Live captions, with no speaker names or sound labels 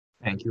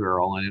Thank you,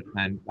 Earl.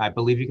 And I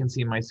believe you can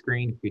see my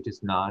screen. If you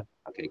just nod.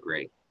 Okay,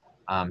 great.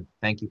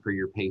 Thank you for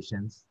your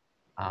patience.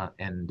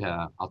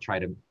 I'll try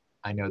to,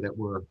 I know that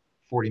we're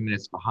 40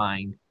 minutes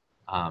behind.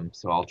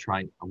 So I'll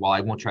try, while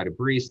I won't try to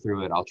breeze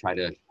through it, I'll try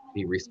to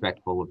be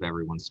respectful of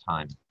everyone's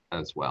time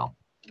as well.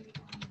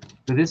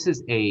 So this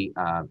is a,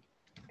 uh,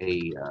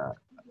 a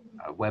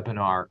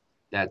webinar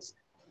that's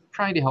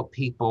trying to help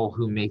people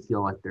who may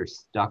feel like they're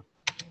stuck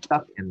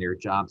in their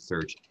job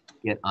search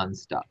get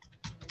unstuck,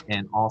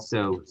 and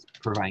also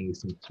providing you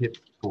some tips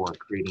for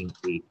creating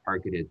a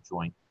targeted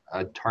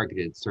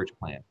search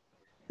plan.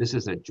 This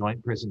is a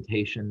joint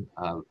presentation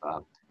of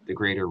the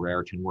Greater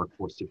Raritan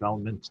Workforce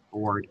Development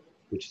Board,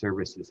 which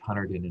services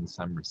Hunterdon and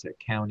Somerset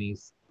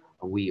counties.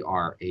 We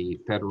are a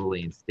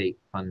federally and state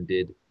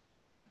funded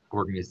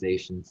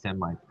organization,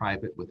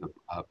 semi-private, with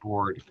a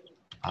board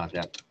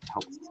that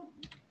helps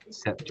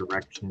set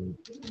direction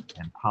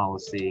and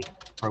policy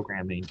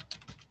programming.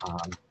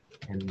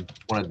 And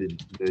one of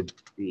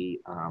the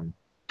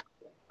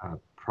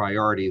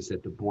priorities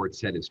that the board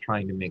set is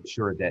trying to make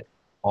sure that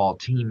all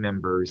team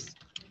members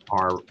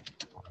are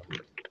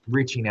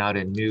reaching out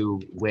in new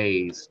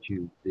ways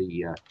to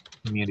the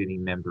community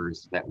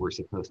members that we're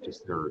supposed to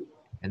serve.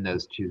 And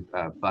those two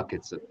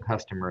buckets of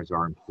customers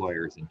are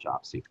employers and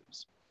job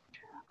seekers.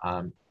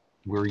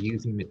 We're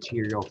using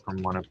material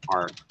from one of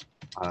our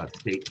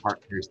state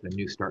partners, the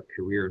New Start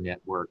Career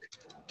Network,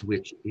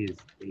 which is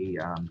a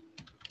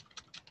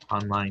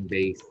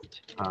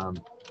online-based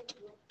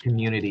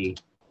community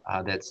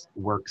that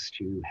works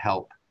to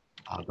help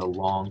the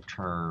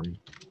long-term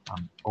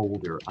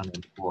older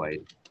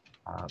unemployed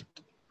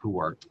who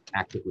are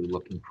actively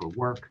looking for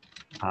work.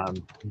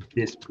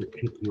 This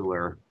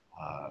particular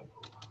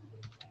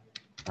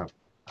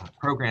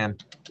program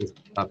is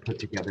put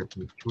together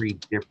from 3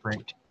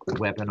 different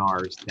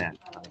webinars that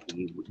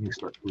the New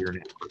Start Career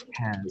Network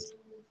has.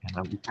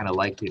 And we kind of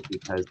liked it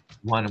because,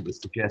 one, it was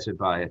suggested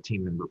by a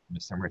team member from the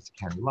Somerset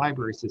County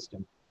Library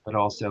System, but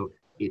also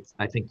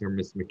I think there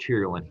is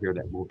material in here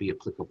that will be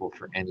applicable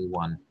for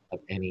anyone of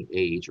any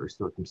age or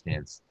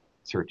circumstance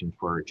searching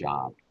for a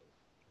job.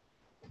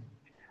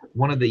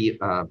 One of the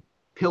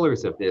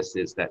pillars of this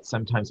is that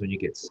sometimes when you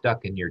get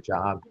stuck in your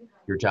job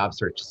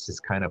search is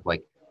just kind of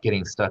like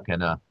getting stuck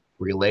in a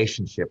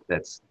relationship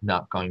that's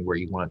not going where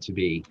you want it to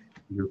be.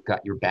 You've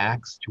got your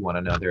backs to one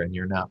another and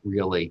you're not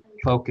really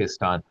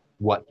focused on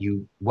what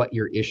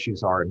your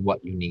issues are and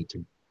what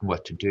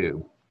to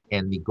do.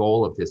 And the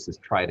goal of this is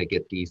try to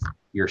get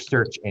your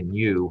search and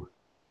you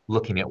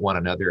looking at one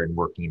another and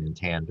working in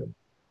tandem.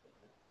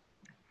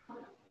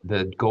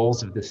 The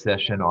goals of this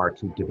session are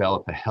to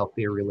develop a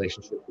healthier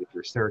relationship with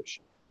your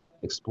search,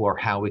 explore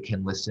how we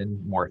can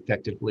listen more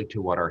effectively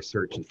to what our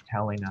search is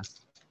telling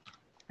us,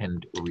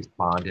 and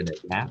respond and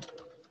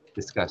adapt.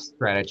 Discuss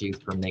strategies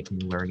for making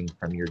learning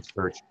from your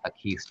search a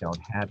keystone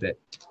habit,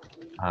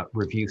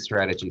 review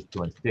strategies to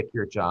unstick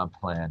your job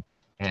plan,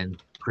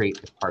 and create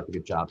a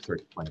targeted job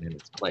search plan in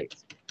its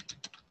place.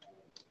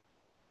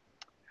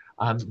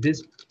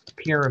 This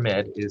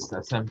pyramid is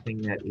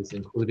something that is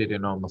included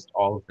in almost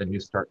all of the New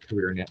Start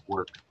Career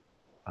Network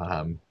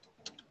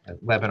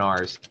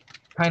webinars,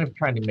 kind of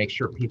trying to make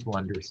sure people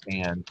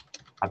understand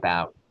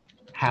about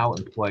how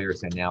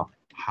employers are now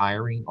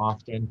hiring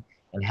often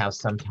and how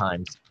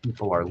sometimes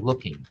people are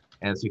looking.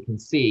 As you can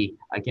see,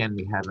 again,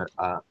 we have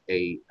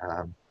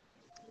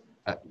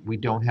we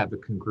don't have a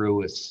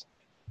congruous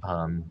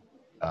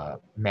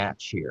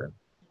match here.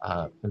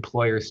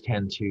 Employers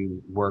tend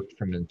to work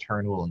from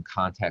internal and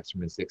contacts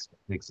from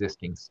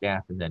existing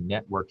staff and then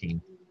networking,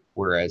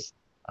 whereas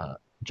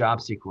job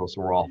seekers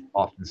are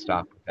often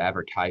stopped with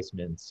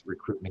advertisements,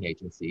 recruitment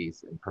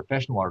agencies, and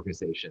professional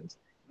organizations.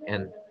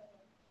 And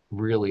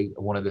really,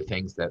 one of the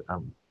things that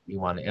you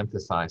want to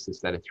emphasize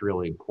is that it's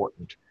really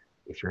important,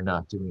 if you're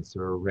not doing so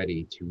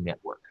already, to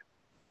network.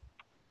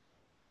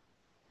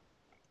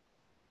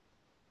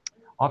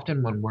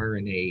 Often when we're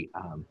in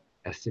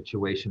a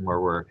situation where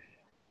we're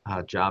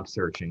job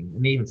searching,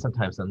 and even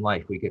sometimes in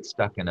life, we get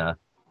stuck in a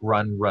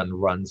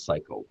run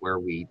cycle where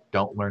we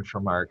don't learn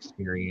from our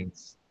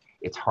experience.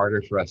 It's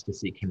harder for us to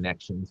see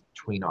connections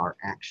between our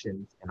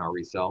actions and our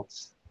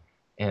results.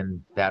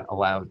 And that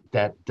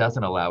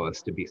doesn't allow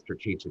us to be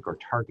strategic or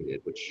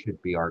targeted, which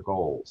should be our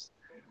goals.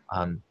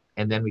 And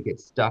then we get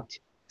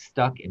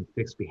stuck in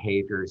fixed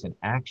behaviors and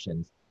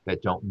actions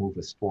that don't move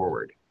us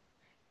forward.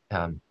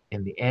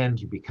 In the end,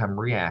 you become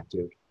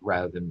reactive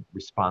rather than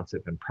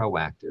responsive and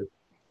proactive.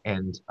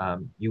 And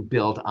you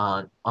build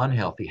on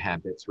unhealthy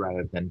habits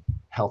rather than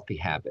healthy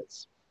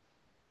habits.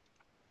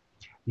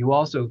 You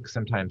also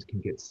sometimes can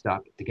get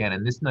stuck, again,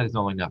 and this is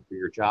only not for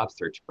your job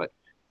search, but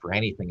for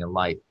anything in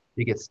life,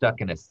 you get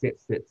stuck in a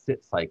sit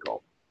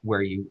cycle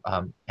where you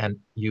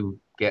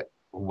get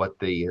what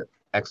the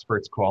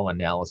experts call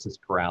analysis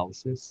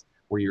paralysis,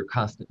 where you're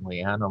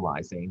constantly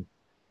analyzing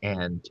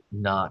and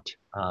not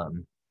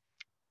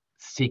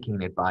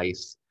seeking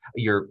advice.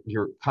 You're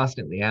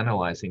constantly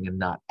analyzing and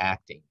not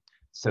acting.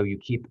 So you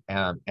keep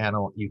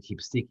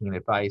seeking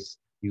advice.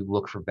 You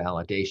look for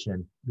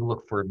validation. You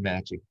look for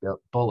magic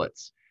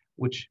bullets,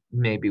 which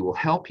maybe will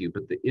help you,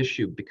 but the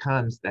issue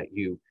becomes that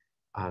you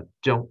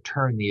don't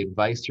turn the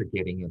advice you're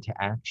getting into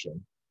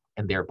action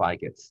and thereby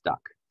get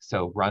stuck.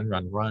 So run,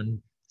 run,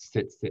 run,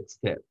 sit, sit,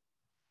 sit.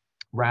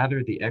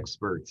 Rather, the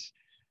experts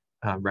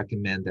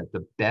recommend that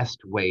the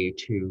best way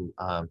to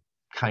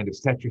kind of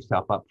set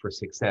yourself up for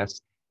success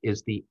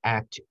is the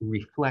act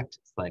reflect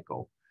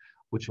cycle,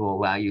 which will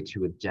allow you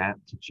to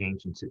adapt to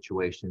changing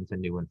situations and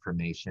new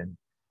information.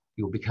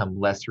 You'll become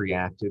less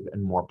reactive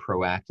and more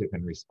proactive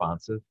and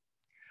responsive.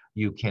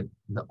 You can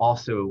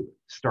also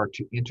start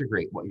to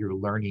integrate what you're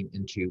learning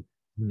into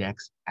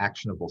next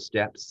actionable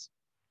steps.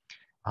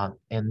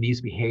 And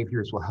these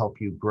behaviors will help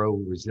you grow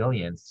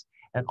resilience,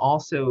 and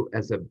also,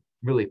 as a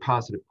really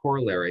positive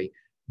corollary,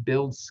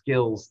 build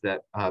skills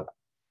that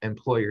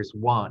employers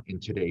want in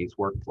today's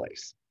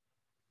workplace.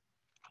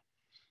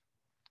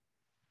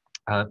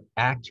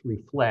 Act,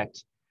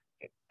 reflect,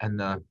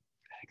 and I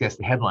guess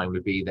the headline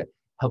would be that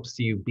helps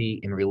you be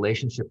in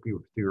relationship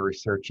with your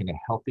research in a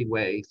healthy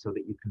way so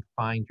that you can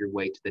find your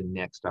way to the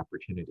next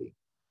opportunity.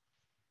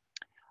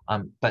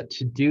 But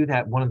to do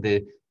that, one of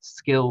the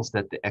skills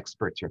that the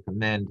experts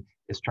recommend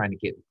is trying to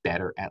get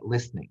better at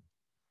listening.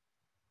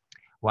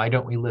 Why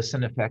don't we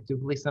listen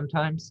effectively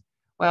sometimes?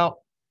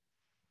 Well,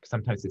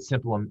 sometimes it's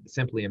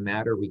simply a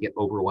matter we get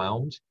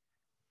overwhelmed,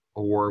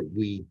 or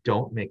we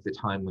don't make the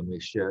time when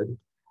we should.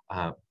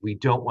 We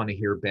don't want to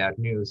hear bad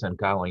news, and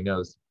God only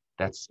knows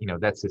that's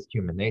just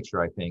human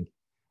nature, I think.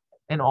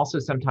 And also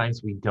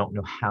sometimes we don't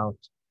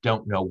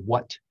know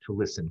what to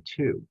listen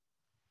to.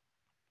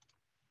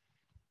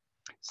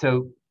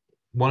 So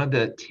one of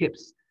the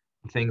tips,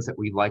 things that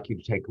we'd like you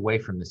to take away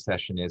from this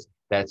session is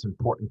that it's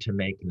important to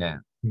make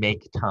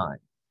time.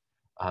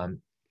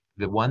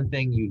 The one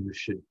thing you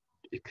should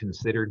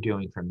consider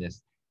doing from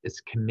this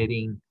is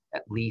committing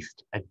at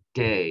least a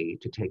day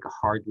to take a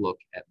hard look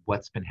at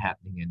what's been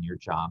happening in your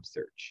job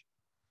search.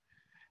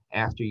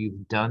 After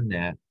you've done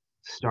that,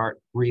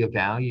 start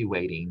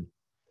reevaluating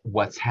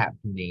what's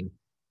happening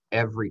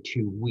every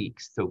 2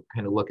 weeks. So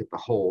kind of look at the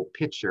whole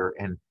picture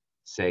and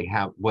say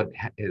what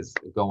is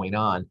going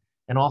on.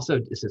 And also,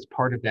 this is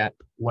part of that,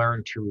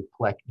 learn to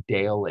reflect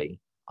daily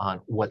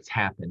on what's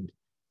happened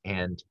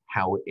and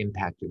how it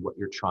impacted what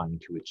you're trying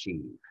to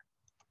achieve.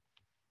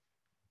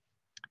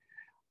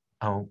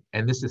 Oh,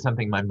 and this is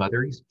something my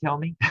mother used to tell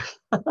me.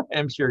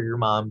 I'm sure your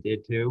mom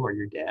did too, or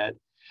your dad.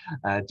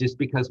 Just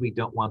because we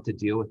don't want to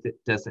deal with it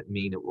doesn't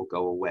mean it will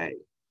go away.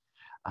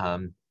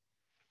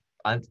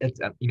 It's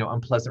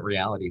unpleasant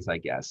realities, I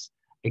guess.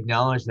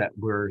 Acknowledge that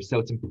so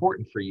it's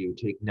important for you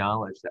to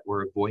acknowledge that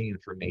we're avoiding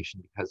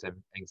information because of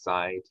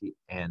anxiety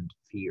and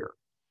fear.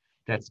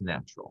 That's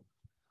natural.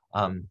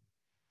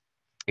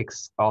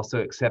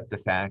 Also accept the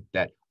fact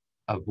that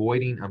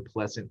avoiding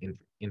unpleasant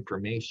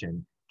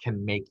information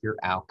can make your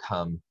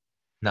outcome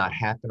not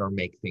happen or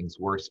make things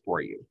worse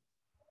for you.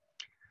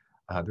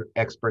 The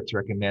experts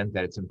recommend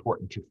that it's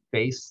important to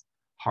face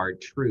hard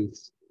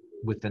truths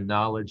with the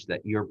knowledge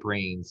that your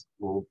brains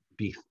will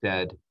be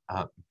fed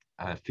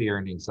fear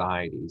and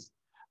anxieties,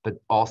 but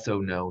also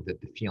know that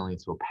the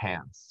feelings will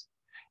pass.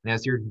 And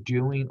as you're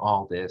doing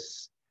all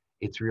this,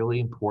 it's really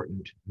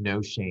important,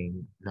 no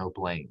shame, no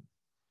blame.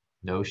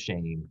 No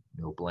shame,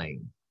 no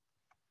blame.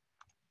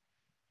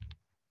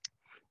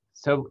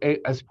 So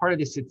as part of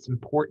this, it's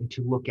important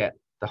to look at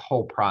the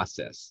whole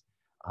process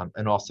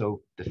and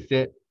also the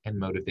fit and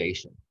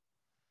motivation.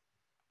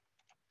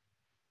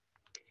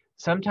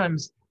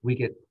 Sometimes we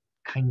get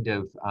kind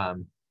of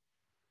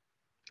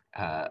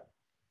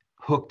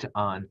hooked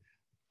on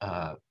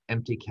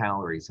empty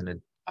calories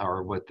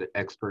or what the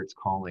experts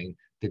calling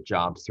the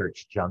job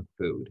search junk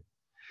food.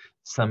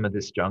 Some of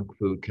this junk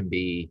food can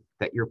be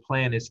that your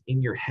plan is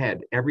in your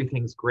head.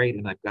 Everything's great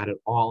and I've got it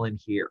all in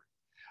here.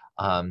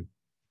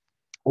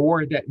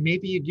 Or that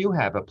maybe you do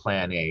have a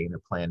plan A and a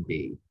plan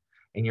B.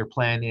 And your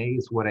plan A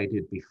is what I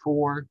did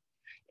before.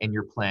 And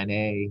your plan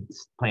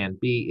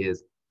B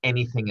is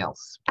anything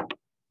else.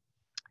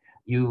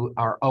 You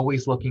are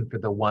always looking for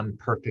the one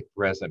perfect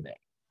resume.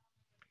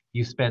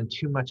 You spend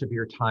too much of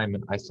your time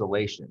in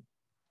isolation.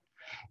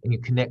 And you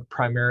connect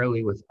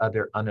primarily with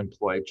other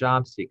unemployed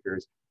job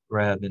seekers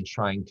rather than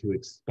trying to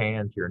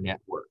expand your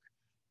network,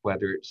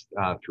 whether it's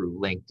through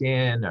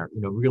LinkedIn or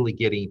really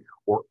getting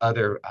or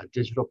other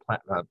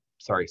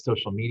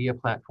social media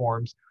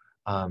platforms.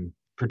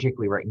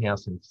 Particularly right now,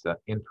 since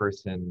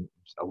in-person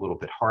is a little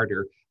bit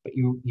harder, but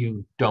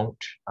you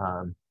don't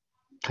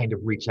kind of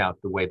reach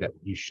out the way that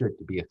you should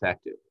to be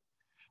effective.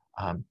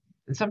 And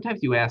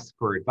sometimes you ask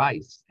for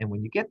advice, and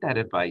when you get that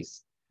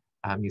advice,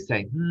 you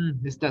say,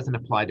 this doesn't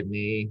apply to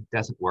me,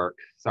 doesn't work,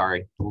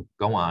 sorry, we'll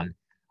go on.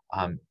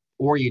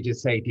 Or you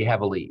just say, do you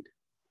have a lead?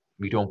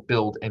 We don't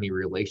build any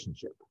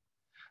relationship.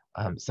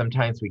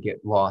 Sometimes we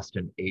get lost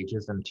in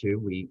ageism too.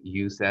 We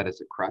use that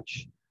as a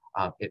crutch.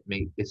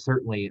 It's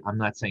certainly, I'm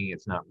not saying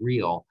it's not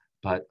real,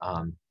 but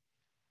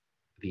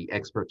the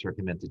experts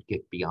recommend to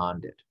get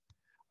beyond it.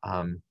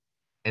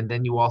 And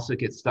then you also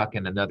get stuck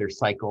in another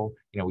cycle.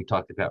 We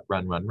talked about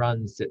run, run,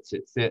 run, sit,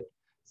 sit, sit.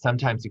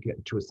 Sometimes you get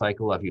into a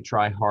cycle of you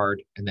try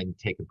hard and then you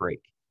take a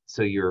break.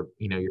 So you're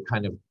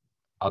kind of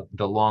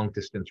the long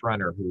distance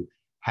runner who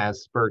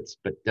has spurts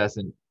but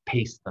doesn't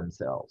pace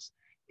themselves.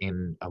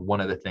 And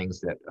one of the things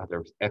that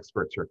other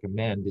experts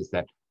recommend is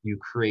that you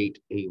create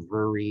a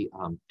very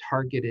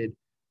targeted,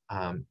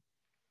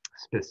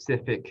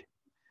 specific,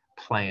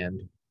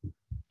 planned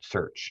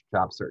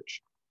job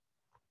search.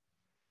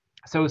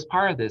 So as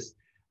part of this,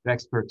 the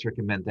experts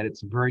recommend that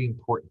it's very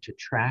important to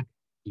track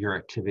your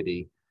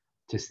activity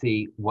to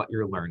see what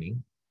you're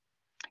learning.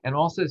 And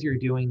also as you're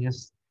doing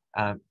this,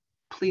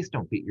 please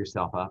don't beat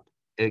yourself up.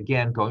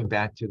 Again, going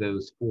back to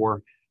those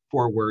four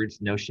words,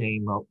 no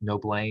shame, no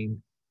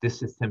blame.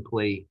 This is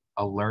simply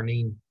a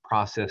learning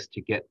process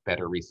to get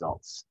better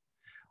results.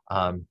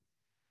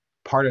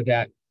 Part of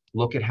that,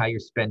 look at how you're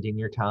spending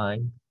your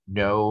time.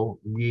 Know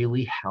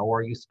really how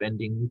are you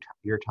spending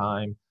your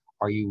time?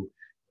 Are you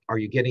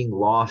getting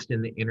lost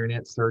in the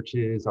internet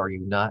searches? Are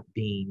you not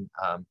being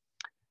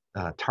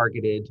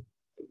targeted?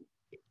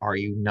 Are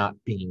you not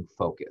being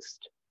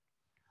focused?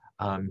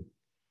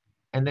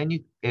 And then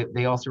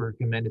they also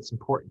recommend it's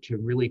important to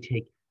really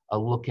take a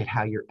look at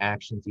how your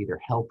actions either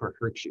help or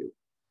hurt you.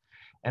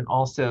 And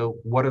also,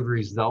 what are the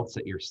results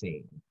that you're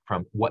seeing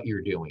from what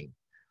you're doing?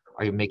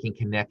 Are you making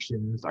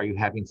connections? Are you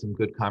having some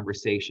good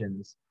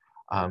conversations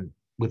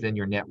within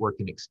your network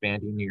and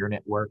expanding your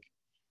network?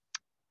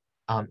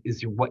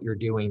 Is what you're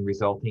doing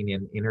resulting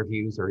in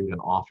interviews or even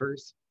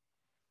offers?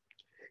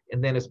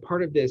 And then as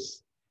part of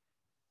this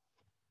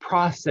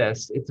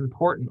process, it's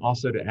important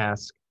also to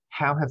ask,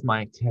 how have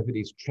my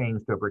activities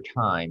changed over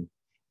time?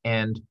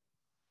 And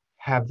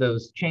have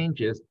those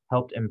changes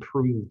helped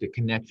improve the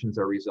connections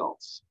or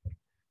results?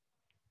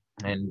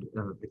 And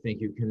I think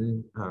you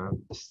can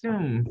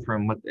assume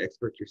from what the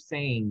experts are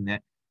saying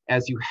that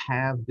as you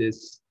have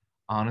this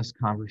honest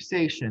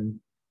conversation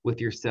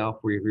with yourself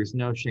where there's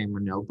no shame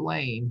or no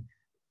blame,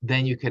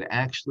 then you could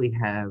actually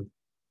have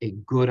a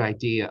good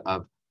idea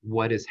of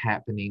what is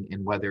happening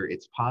and whether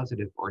it's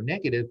positive or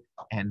negative,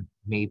 and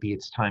maybe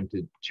it's time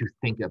to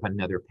think of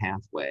another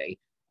pathway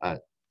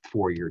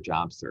for your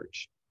job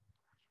search.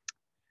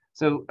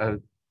 So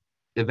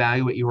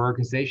evaluate your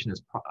organization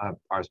as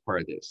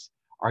part of this.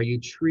 Are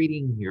you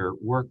treating your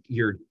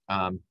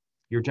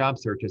job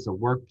search as a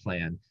work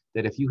plan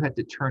that if you had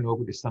to turn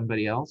over to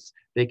somebody else,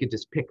 they could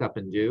just pick up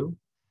and do?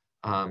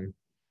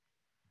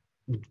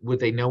 Would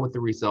they know what the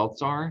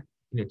results are?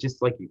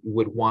 Just like you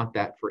would want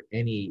that for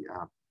any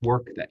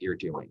work that you're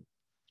doing.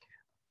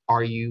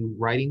 Are you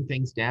writing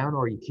things down,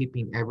 or are you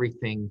keeping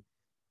everything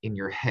in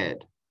your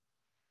head?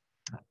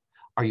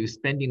 Are you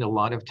spending a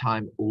lot of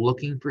time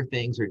looking for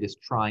things or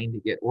just trying to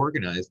get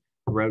organized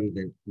rather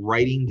than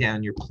writing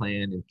down your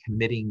plan and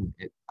committing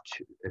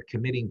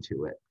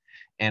to it?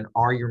 And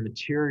are your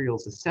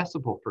materials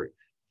accessible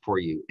for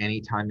you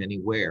anytime,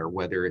 anywhere,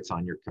 whether it's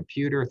on your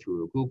computer,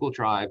 through a Google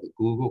Drive, a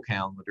Google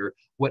Calendar,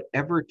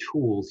 whatever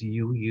tools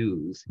you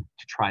use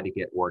to try to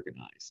get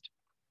organized?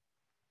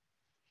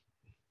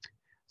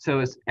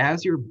 So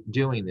as you're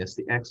doing this,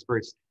 the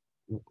experts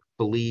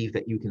believe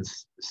that you can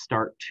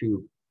start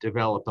to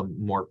develop a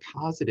more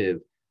positive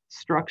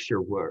structure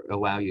will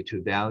allow you to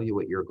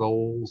evaluate your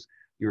goals,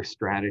 your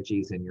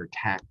strategies, and your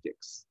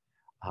tactics.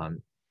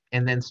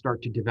 And then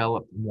start to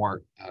develop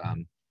more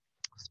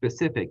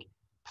specific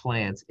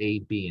plans A,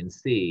 B, and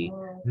C,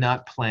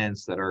 not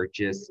plans that are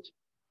just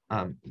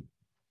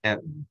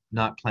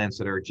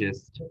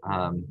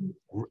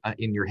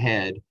in your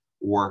head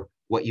or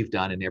what you've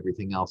done and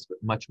everything else, but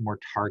much more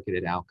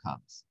targeted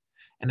outcomes.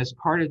 And as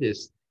part of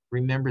this,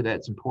 remember that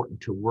it's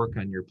important to work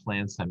on your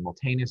plan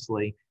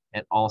simultaneously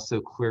and also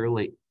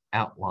clearly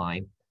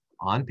outline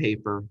on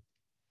paper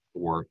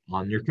or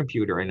on your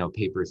computer. I know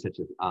paper is such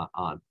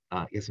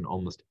is an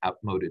almost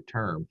outmoded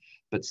term,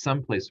 but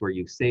someplace where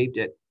you've saved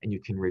it and you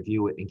can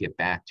review it and get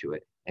back to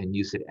it and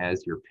use it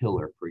as your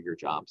pillar for your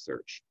job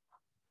search.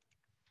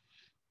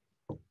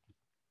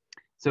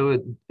 So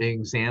an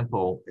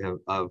example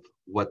of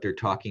what they're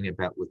talking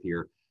about with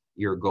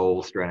your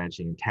goal,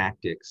 strategy, and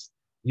tactics,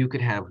 you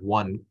could have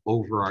one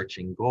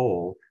overarching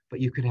goal, but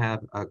you could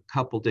have a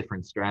couple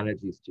different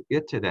strategies to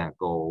get to that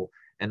goal.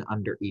 And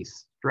under each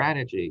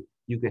strategy,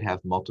 you could have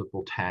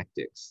multiple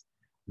tactics.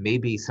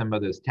 Maybe some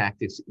of those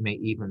tactics may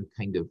even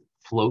kind of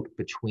float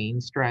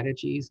between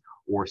strategies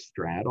or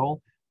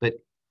straddle, but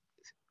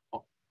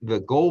the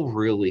goal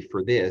really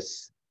for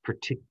this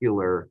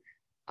particular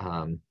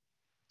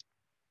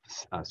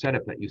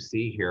setup that you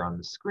see here on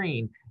the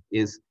screen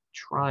is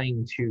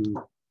trying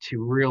to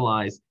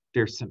realize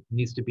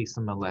needs to be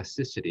some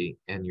elasticity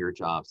in your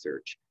job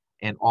search,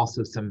 and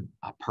also some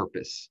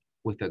purpose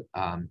with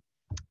a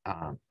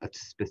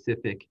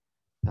specific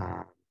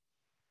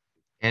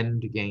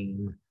end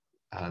game,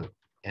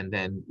 and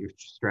then your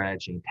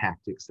strategy and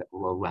tactics that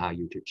will allow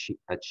you to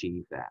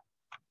achieve that.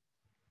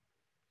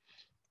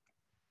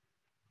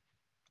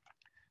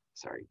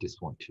 Sorry,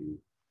 just want to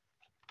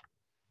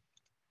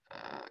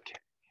okay.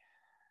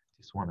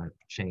 Just want to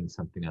change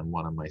something on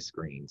one of my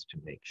screens to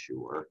make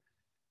sure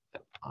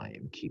that I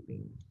am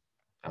keeping.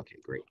 Okay,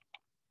 great.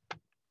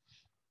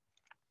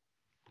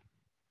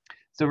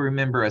 So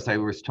remember, as I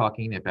was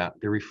talking about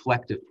the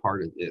reflective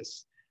part of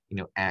this,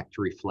 act,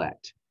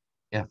 reflect.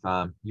 If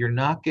you're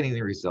not getting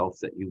the results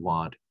that you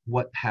want,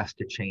 what has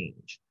to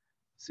change?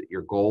 Is it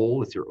your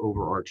goal? Is your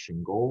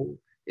overarching goal?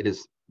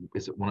 Is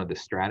it one of the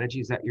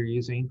strategies that you're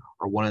using,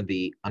 or one of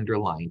the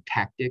underlying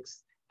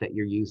tactics that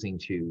you're using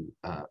to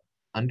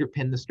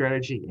underpin the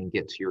strategy and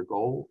get to your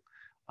goal?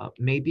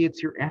 Maybe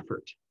it's your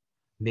effort.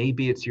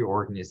 Maybe it's your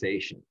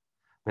organization.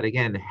 But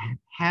again,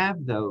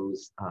 have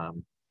those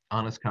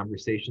honest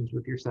conversations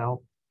with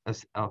yourself.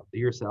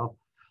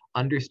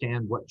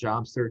 Understand what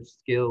job search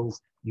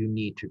skills you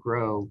need to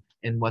grow,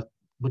 and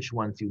which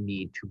ones you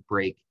need to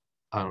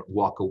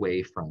walk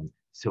away from,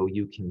 so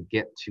you can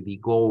get to the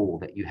goal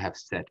that you have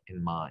set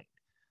in mind.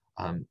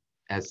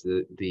 As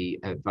the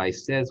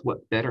advice says,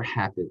 what better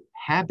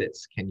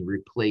habits can you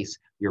replace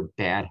your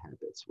bad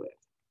habits with?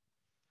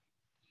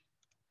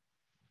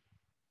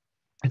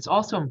 It's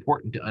also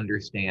important to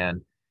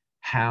understand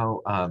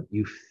how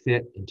you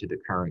fit into the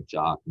current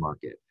job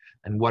market,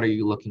 and what are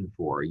you looking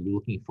for? Are you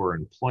looking for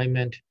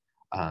employment,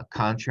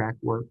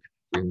 contract work,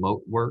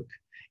 remote work?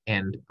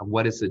 And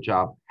what is the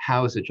job?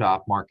 How is the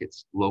job market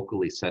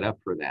locally set up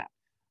for that?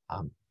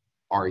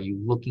 Are you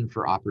looking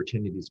for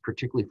opportunities,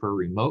 particularly for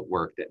remote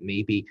work, that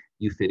maybe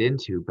you fit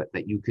into, but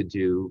that you could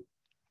do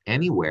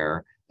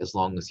anywhere as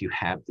long as you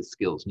have the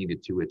skills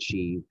needed to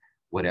achieve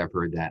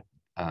whatever that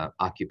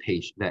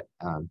occupation, that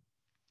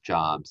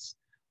jobs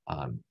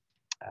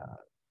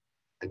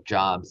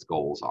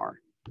goals are?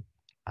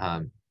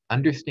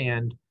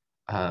 Understand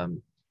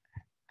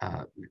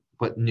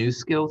what new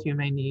skills you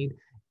may need,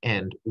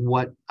 and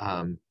what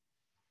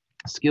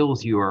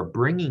skills you are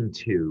bringing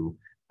to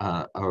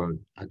a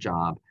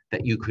job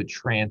that you could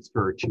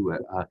transfer to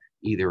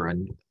either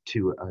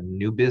to a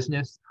new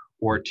business,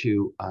 or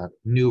to a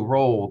new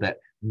role that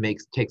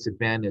takes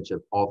advantage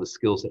of all the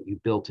skills that you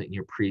built in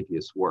your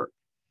previous work.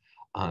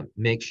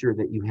 Make sure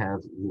that you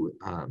have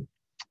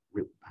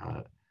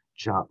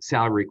job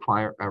salary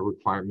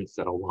requirements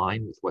that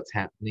align with what's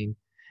happening,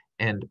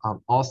 and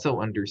also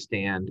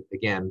understand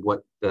again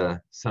what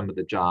some of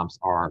the jobs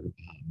are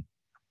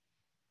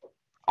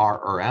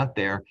out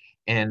there,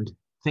 and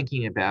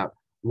thinking about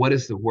what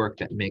is the work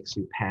that makes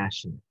you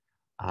passionate.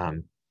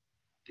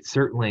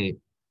 Certainly,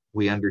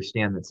 we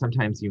understand that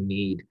sometimes you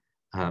need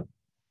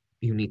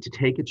to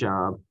take a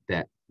job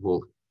that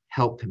will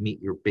help to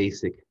meet your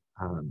basic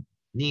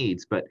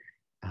needs, but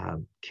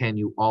can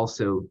you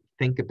also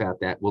think about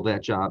that?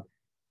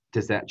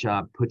 Does that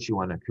job put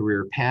you on a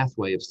career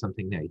pathway of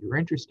something that you're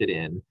interested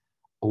in,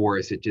 or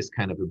is it just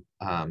kind of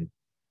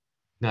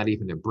not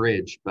even a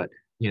bridge, but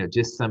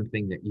just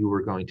something that you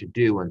were going to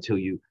do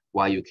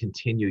while you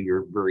continue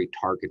your very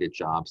targeted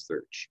job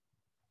search?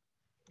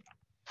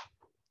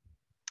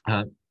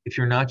 If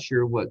you're not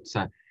sure what's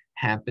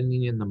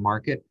happening in the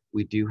market,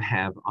 we do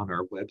have on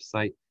our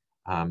website,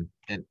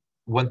 and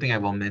one thing I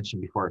will mention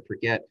before I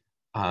forget,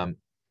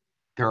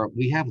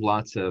 we have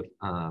lots of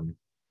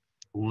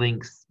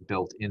links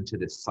built into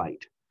this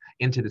site,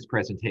 into this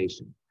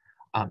presentation.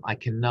 I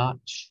cannot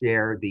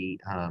share the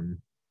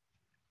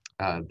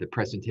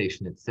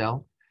presentation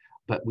itself,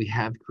 but we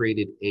have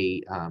created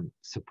a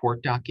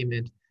support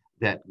document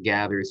that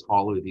gathers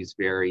all of these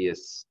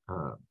various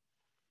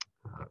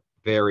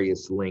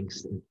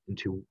links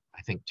into,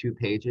 I think, 2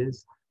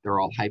 pages. They're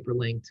all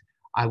hyperlinked.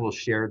 I will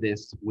share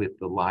this with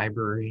the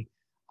library,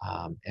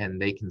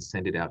 and they can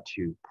send it out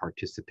to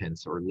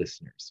participants or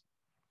listeners.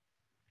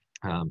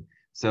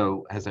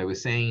 So as I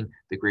was saying,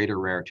 the Greater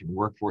Raritan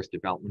Workforce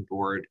Development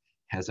Board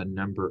has a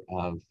number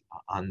of,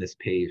 on this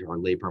page, our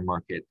labor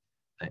market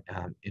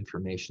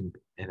information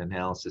and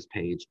analysis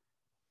page,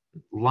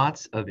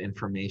 lots of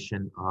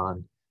information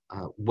on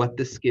what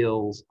the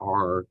skills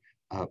are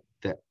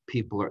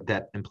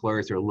that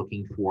employers are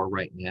looking for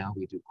right now.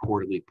 We do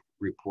quarterly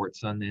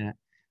reports on that.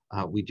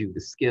 We do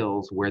the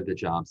skills, where the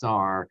jobs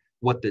are,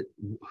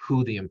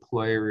 who the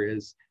employer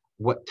is,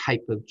 what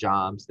type of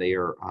jobs they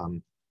are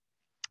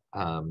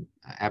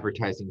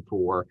advertising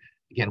for.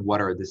 Again,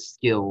 what are the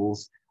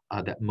skills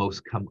that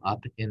most come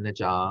up in the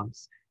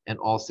jobs, and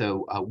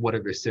also what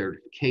are the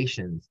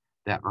certifications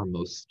that are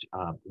most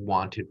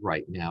wanted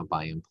right now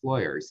by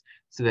employers,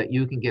 so that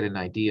you can get an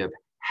idea of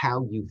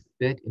how you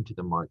fit into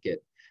the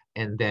market.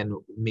 And then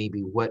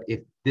maybe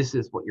if this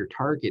is what your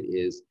target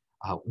is,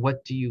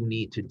 what do you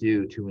need to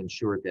do to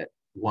ensure that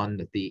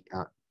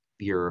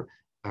your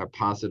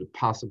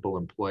possible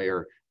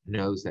employer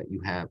knows that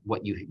you have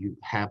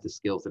the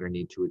skills that are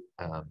needed to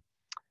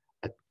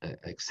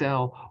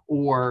excel,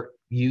 or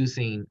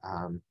using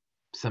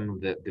some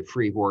of the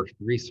free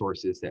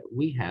resources that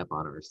we have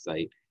on our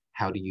site.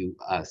 How do you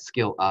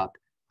skill up?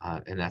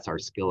 And that's our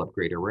Skill Up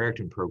Greater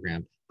Raritan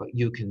program. But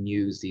you can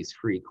use these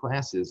free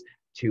classes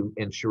to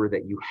ensure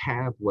that you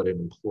have what an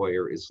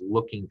employer is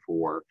looking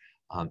for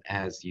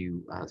as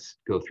you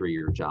go through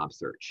your job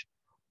search.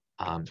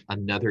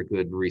 Another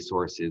good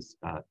resource is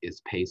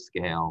Pay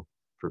Scale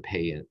for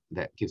pay,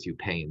 that gives you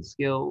pay and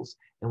skills.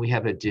 And we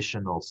have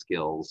additional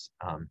skills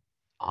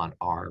on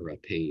our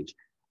page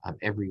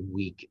every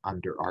week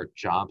under our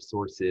job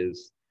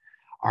sources.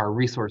 our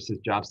resources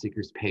job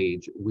seekers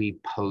page, we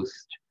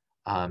post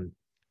the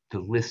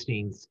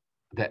listings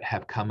that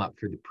have come up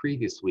for the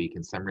previous week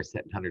in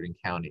Somerset and Hunterdon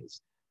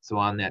counties. So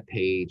on that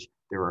page,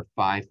 there are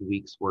 5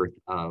 weeks worth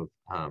of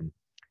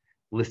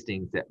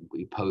listings that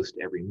we post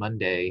every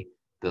Monday.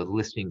 The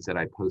listings that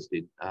I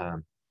posted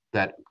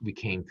that we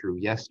came through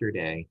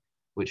yesterday,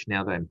 which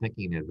now that I'm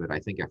thinking of it, I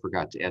think I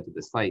forgot to add to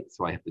the site,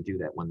 so I have to do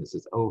that when this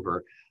is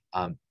over.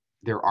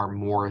 There are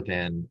more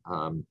than,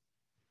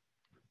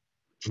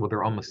 well, there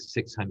are almost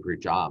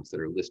 600 jobs that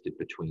are listed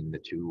between the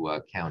two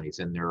counties,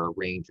 and there are a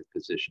range of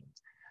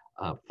positions,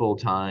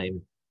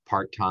 full-time,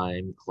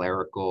 part-time,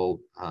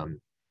 clerical,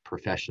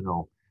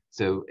 professional.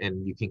 So,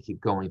 and you can keep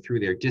going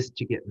through there just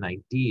to get an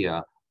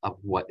idea of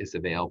what is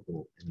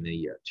available in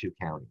the two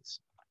counties.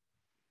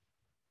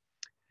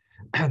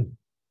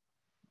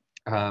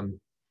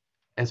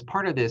 As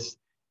part of this,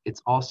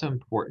 it's also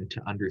important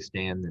to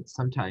understand that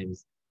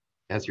sometimes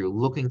as you're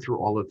looking through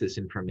all of this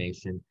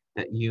information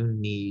that you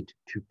need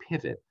to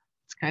pivot.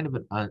 It's kind of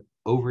an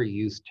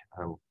overused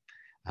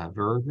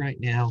verb right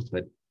now,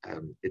 but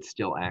it's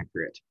still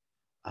accurate.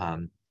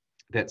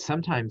 That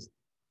sometimes,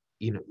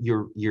 you know,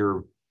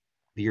 your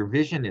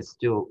vision is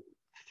still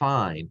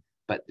fine,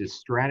 but the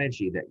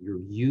strategy that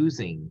you're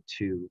using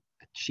to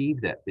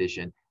achieve that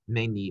vision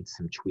may need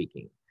some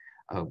tweaking,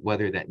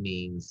 whether that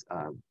means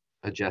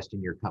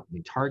adjusting your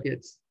company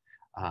targets,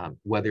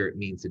 whether it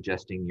means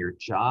adjusting your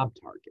job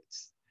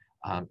targets,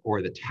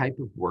 or the type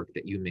of work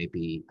that you may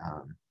be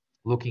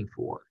looking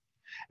for.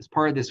 As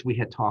part of this, we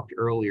had talked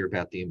earlier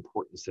about the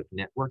importance of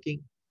networking.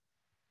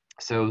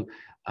 So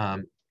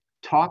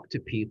talk to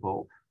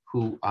people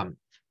who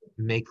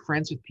make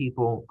friends with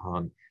people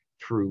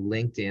through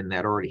LinkedIn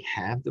that already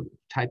have the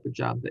type of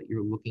job that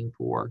you're looking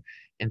for,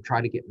 and try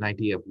to get an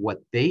idea of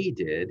what they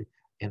did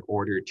in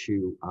order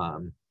to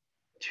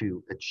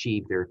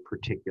achieve their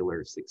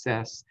particular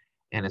success.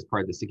 And as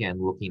part of this,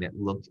 again, looking at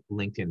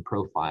LinkedIn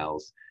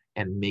profiles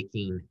and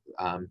making,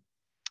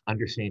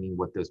 understanding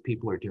what those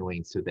people are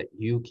doing so that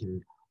you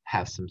can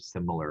have some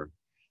similar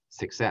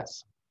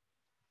success.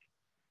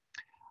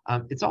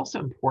 It's also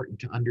important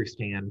to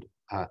understand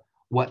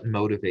what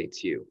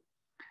motivates you.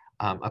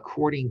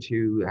 According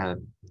to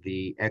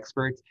the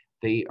experts,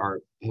 they are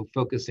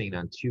focusing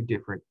on 2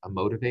 different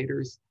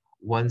motivators.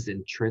 One's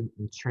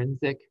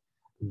intrinsic,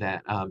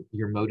 that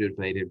you're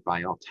motivated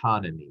by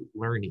autonomy,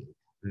 learning,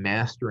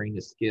 mastering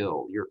a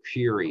skill, you're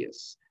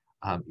curious,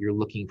 you're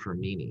looking for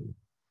meaning,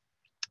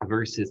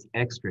 versus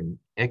extrinsic,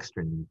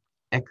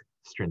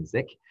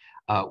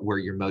 where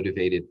you're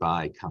motivated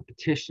by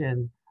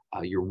competition,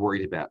 you're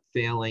worried about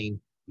failing,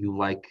 you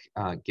like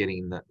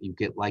getting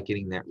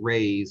that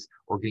raise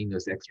or getting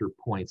those extra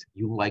points,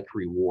 you like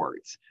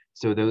rewards.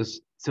 So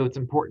it's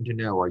important to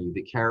know, are you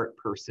the carrot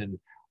person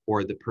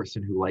or the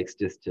person who likes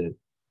just to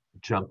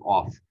jump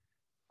off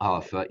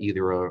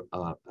either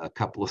a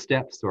couple of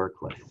steps or a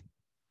cliff?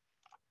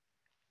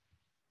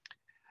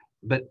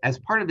 But as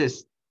part of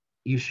this,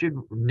 you should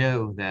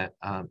know that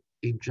a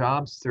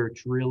job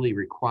search really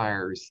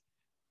requires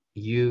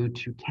you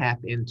to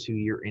tap into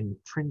your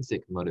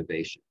intrinsic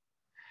motivation.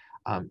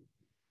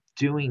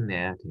 Doing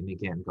that, and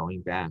again,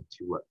 going back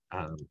to what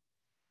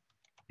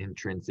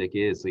intrinsic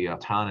is, the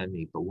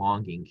autonomy,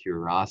 belonging,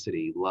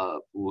 curiosity,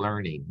 love,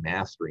 learning,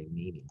 mastering,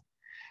 meaning.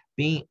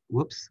 I'm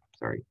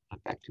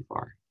back too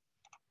far.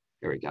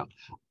 There we go.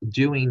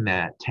 Doing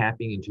that,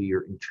 tapping into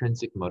your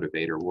intrinsic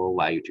motivator will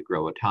allow you to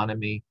grow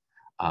autonomy,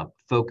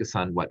 focus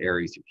on what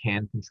areas you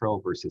can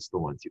control versus the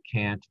ones you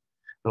can't.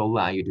 It'll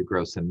allow you to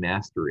grow some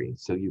mastery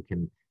so you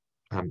can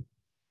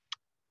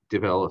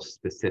develop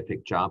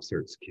specific job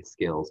search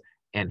skills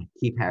and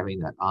keep having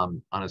that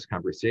honest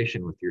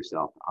conversation with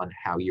yourself on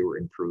how you're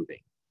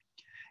improving.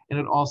 And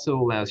it also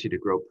allows you to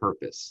grow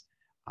purpose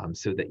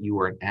so that you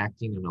are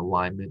acting in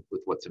alignment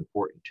with what's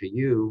important to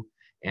you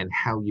and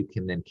how you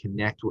can then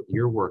connect what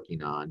you're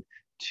working on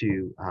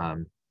to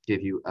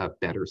give you a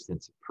better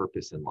sense of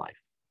purpose in life.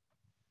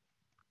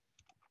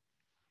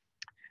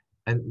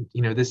 And,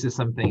 you know, this is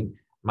something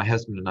my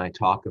husband and I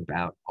talk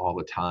about all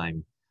the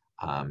time.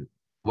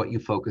 What you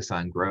focus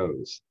on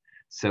grows.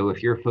 So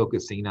if you're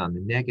focusing on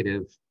the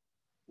negative,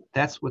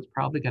 that's what's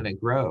probably going to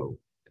grow.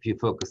 If you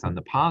focus on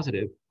the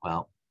positive,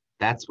 well,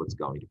 that's what's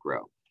going to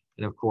grow.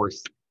 And of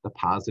course, the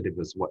positive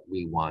is what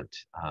we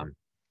want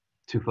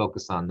to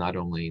focus on, not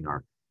only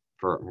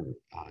for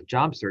our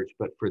job search,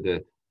 but for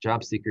the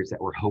job seekers that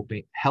we're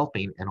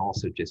helping, and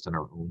also just in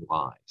our own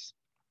lives.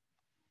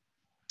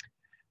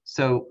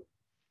 So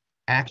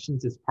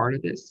actions is part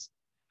of this.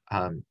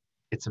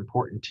 It's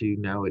important to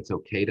know it's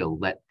okay to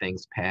let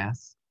things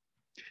pass.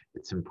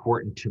 It's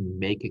important to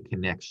make a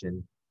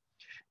connection,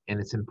 and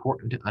it's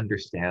important to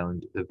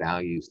understand the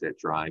values that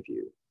drive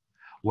you.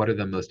 What are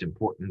the most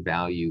important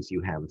values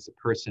you have as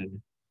a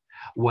person?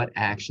 What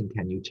action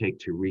can you take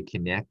to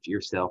reconnect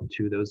yourself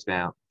to those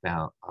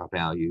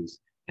values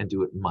and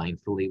do it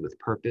mindfully with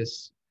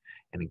purpose?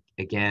 And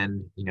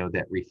again, you know,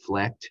 that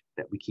reflect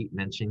that we keep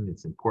mentioning,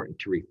 it's important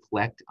to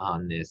reflect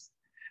on this,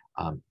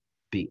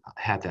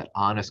 have that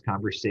honest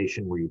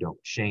conversation where you don't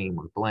shame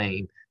or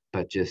blame,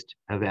 but just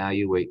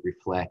evaluate,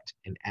 reflect,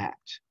 and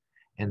act.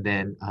 And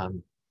then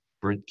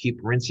keep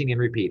rinsing and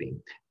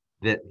repeating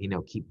that,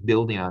 keep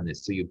building on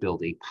this so you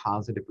build a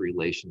positive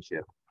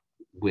relationship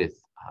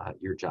with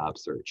your job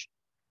search.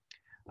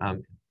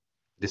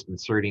 Just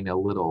inserting a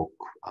little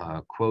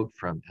quote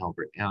from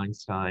Albert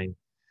Einstein,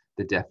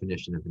 the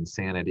definition of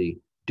insanity,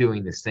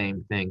 doing the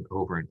same thing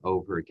over and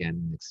over again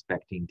and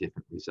expecting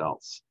different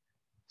results.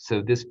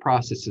 So this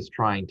process is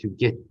trying to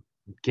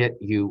get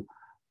you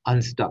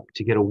unstuck,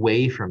 to get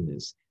away from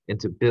this and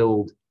to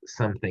build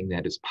something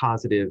that is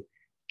positive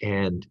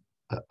and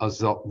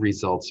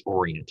results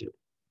oriented.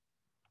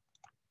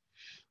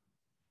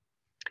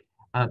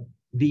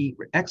 The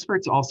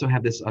experts also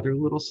have this other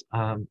little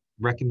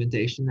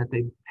recommendation that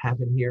they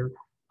have in here,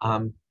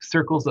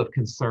 circles of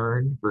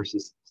concern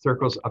versus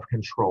circles of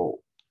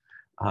control.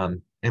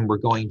 And we're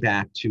going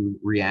back to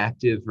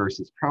reactive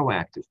versus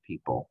proactive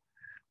people,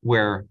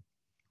 where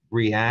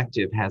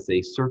reactive has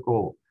a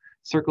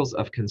circles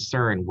of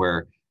concern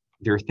where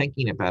they're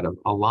thinking about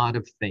a lot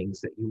of things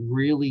that you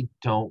really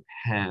don't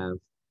have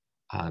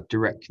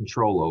direct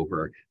control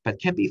over, but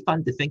can be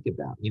fun to think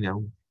about.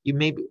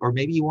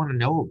 Maybe you want to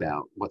know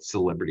about what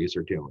celebrities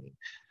are doing.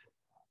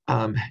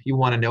 You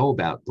want to know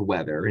about the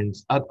weather and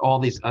all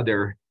these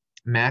other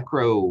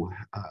macro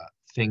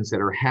things that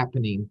are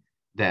happening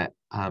that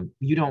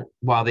you don't,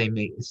 while they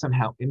may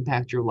somehow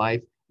impact your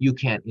life, you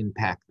can't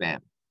impact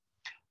them.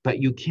 But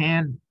you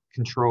can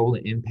control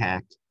and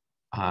impact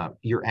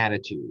your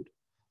attitude,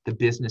 the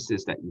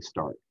businesses that you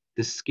start,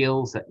 the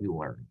skills that you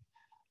learn,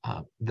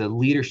 the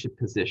leadership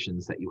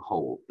positions that you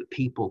hold, the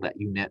people that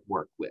you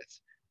network with,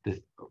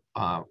 the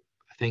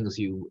things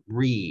you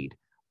read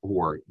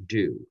or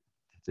do.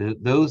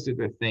 Those are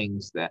the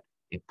things that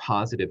in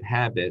positive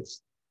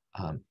habits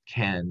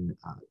can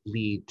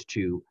lead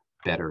to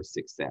better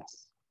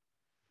success.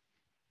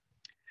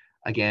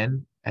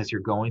 Again, as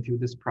you're going through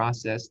this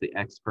process, the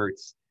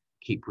experts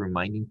keep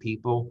reminding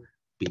people,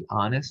 be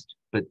honest,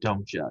 but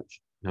don't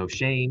judge. No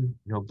shame,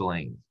 no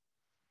blame.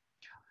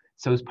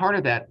 So as part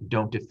of that,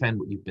 don't defend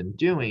what you've been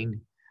doing,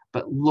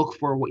 but look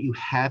for what you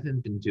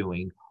haven't been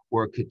doing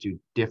or could do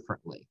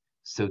differently,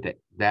 so that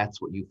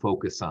that's what you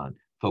focus on,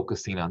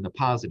 focusing on the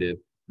positive,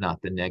 not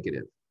the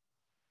negative.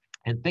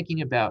 And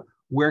thinking about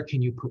where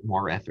can you put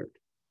more effort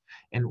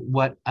and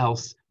what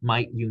else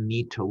might you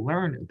need to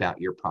learn about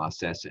your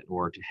process in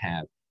order to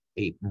have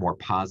a more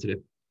positive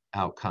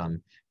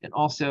outcome. And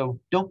also,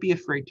 don't be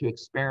afraid to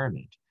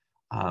experiment.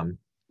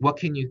 What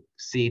can you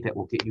see that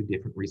will get you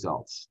different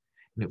results?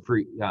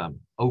 For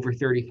over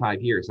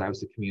 35 years, I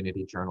was a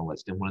community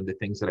journalist. And one of the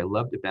things that I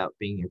loved about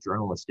being a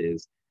journalist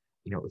is,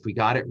 if we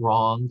got it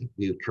wrong,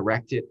 we would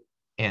correct it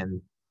and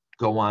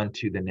go on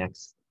to the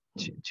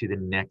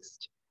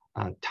next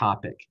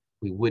topic.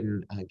 We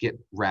wouldn't get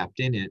wrapped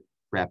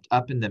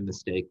up in the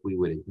mistake. We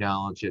would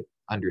acknowledge it,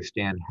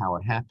 understand how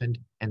it happened,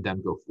 and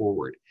then go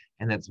forward.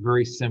 And that's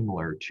very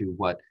similar to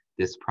what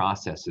this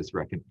process is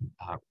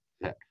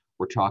that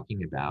we're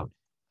talking about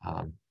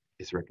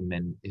is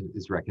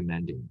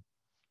recommending.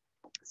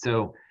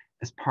 So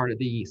as part of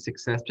the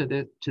success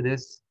to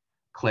this,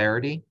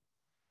 clarity,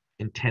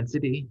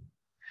 intensity,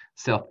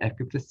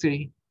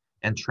 self-efficacy,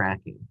 and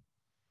tracking.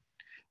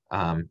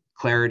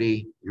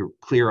 Clarity, you're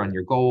clear on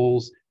your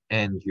goals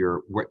and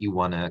what you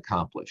want to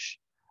accomplish.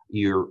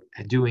 You're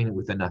doing it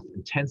with enough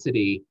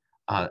intensity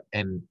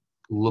and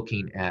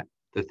looking at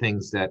the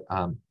things that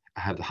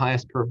have the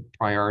highest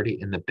priority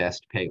and the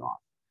best payoff.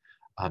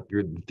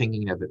 You're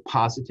thinking of it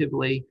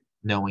positively,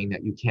 knowing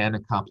that you can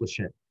accomplish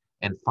it.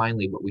 And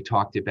finally, what we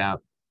talked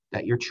about,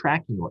 that you're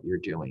tracking what you're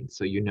doing.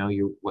 So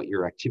what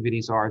your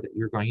activities are that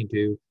you're going to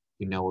do.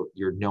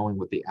 You're knowing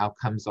what the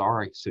outcomes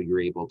are, so you're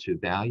able to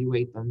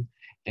evaluate them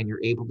and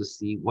you're able to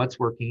see what's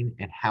working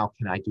and how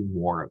can I do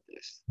more of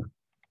this.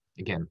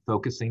 Again,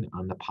 focusing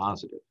on the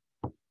positive.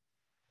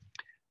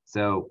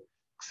 So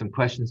some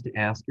questions to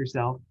ask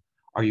yourself.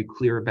 Are you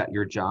clear about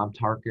your job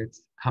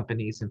targets,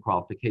 companies, and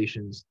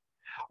qualifications?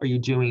 Are you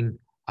doing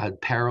a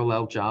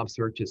parallel job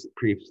search as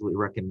previously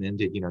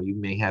recommended? You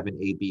may have an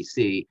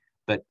ABC,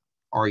 but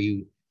are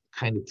you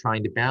kind of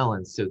trying to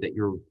balance so that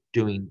you're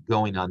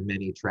going on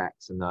many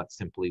tracks and not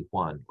simply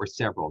one, or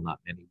several, not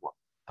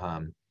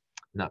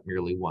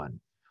merely one?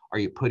 Are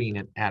you putting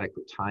an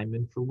adequate time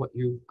in for what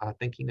you're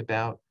thinking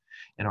about?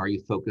 And are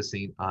you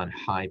focusing on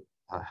high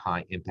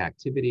impact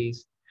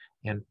activities?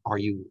 And are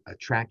you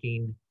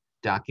tracking,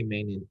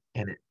 documenting,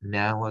 and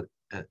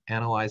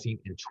analyzing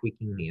and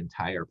tweaking the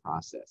entire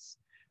process?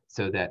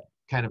 So that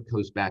kind of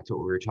goes back to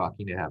what we were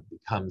talking about,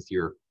 becomes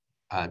your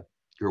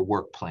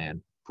work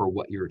plan for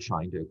what you're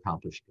trying to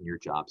accomplish in your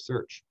job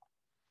search.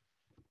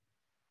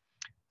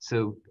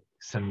 So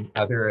some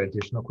other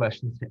additional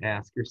questions to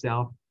ask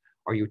yourself.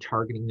 Are you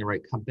targeting the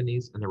right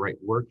companies and the right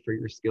work for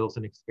your skills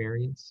and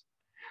experience?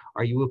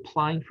 Are you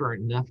applying for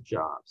enough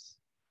jobs?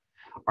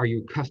 Are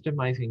you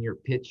customizing your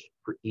pitch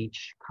for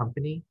each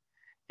company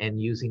and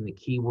using the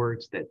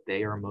keywords that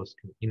they are most,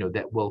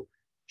 that will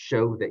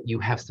show that you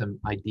have an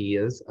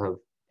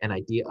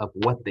idea of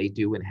what they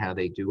do and how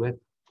they do it?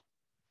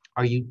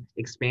 Are you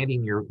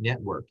expanding your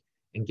network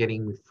and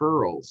getting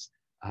referrals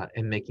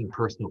and making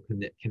personal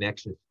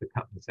connections to the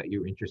companies that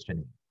you're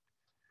interested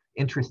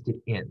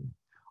in.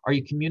 Are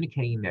you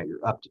communicating that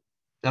you're up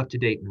to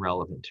date and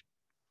relevant?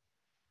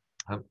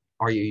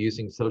 Are you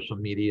using social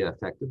media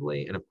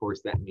effectively? And of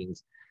course, that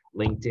means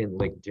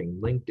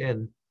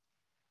LinkedIn,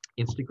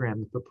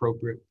 Instagram if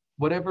appropriate,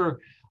 whatever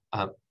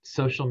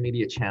social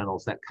media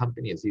channels that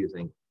company is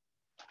using.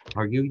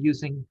 Are you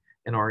using,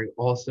 and are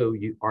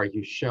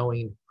you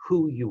showing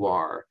who you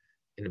are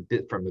in a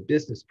bit from a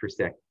business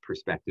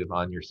perspective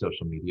on your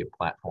social media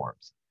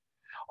platforms?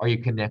 Are you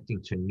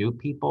connecting to new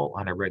people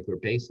on a regular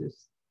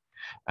basis?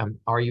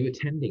 Are you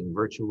attending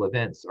virtual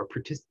events or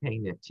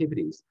participating in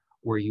activities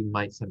where you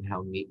might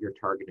somehow meet your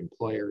target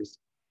employers?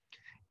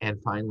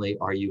 And finally,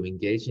 are you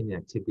engaging in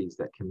activities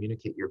that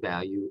communicate your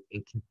value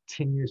and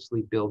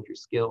continuously build your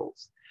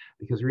skills?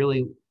 Because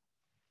really,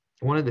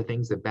 one of the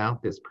things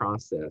about this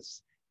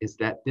process is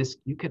that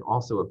you can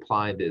also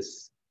apply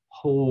this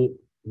whole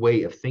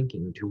way of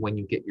thinking to when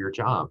you get your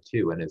job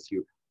too, and as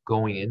you're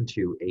going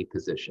into a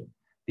position.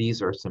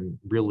 These are some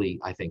really,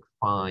 I think,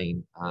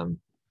 fine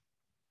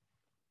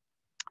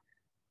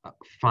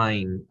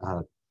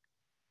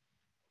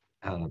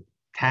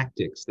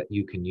tactics that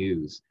you can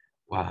use,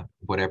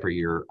 whatever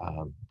your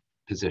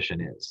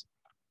position is.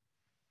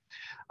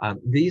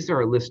 These are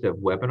a list of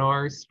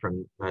webinars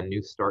from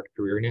New Start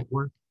Career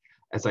Network.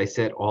 As I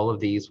said, all of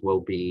these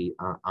will be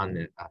on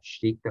the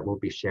sheet that we'll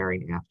be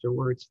sharing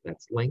afterwards.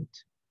 That's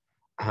linked.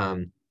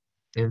 And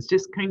it's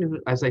just kind of,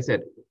 as I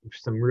said,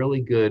 some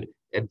really good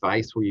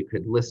advice where you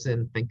could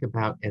listen, think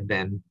about, and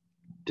then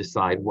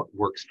decide what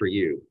works for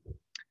you.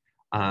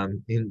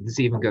 And this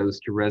even goes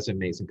to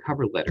resumes and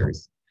cover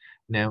letters.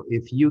 Now,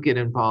 if you get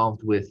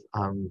involved with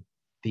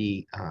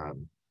the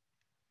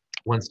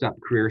One Stop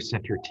Career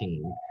Center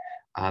team,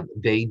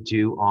 they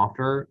do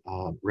offer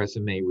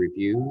resume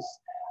reviews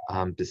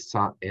in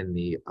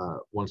the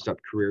One Stop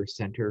Career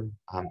Center.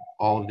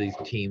 All of these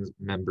teams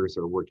members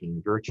are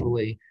working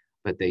virtually,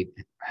 but they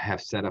have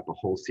set up a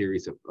whole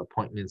series of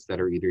appointments that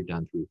are either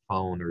done through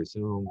phone or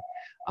Zoom.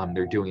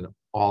 They're doing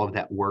all of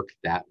that work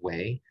that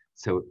way.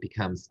 So it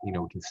becomes, we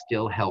can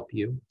still help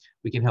you.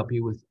 We can help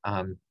you with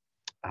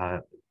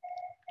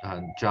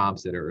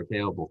jobs that are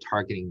available,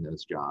 targeting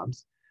those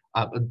jobs,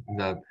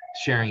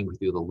 sharing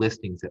with you the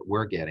listings that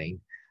we're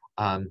getting.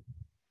 And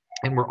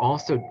we're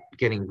also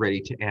getting ready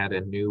to add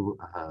a new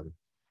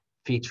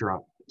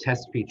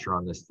test feature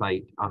on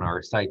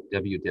our site,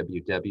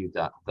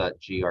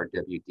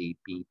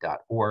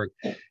 www.thegrwdb.org,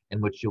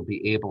 in which you'll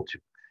be able to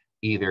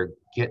either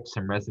get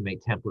some resume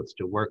templates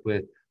to work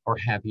with or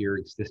have your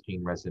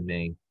existing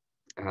resume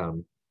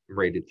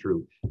rated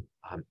through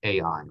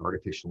AI,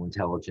 artificial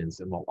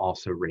intelligence, and will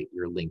also rate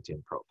your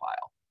LinkedIn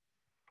profile.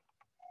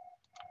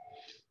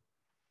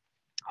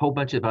 Whole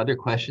bunch of other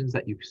questions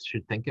that you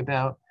should think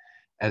about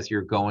as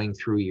you're going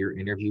through your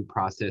interview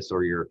process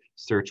or your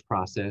search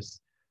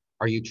process.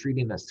 Are you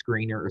treating a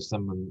screener or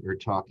someone you're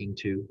talking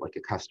to like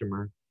a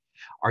customer?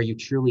 Are you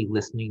truly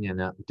listening and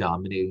not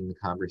dominating the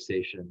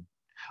conversation?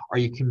 Are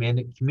you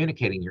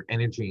communicating your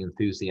energy and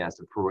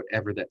enthusiasm for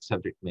whatever that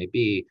subject may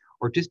be,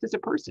 or just as a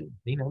person,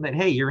 that,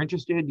 hey, you're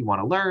interested, you want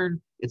to learn,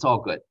 it's all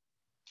good.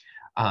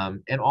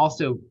 And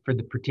also for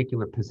the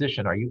particular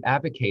position, are you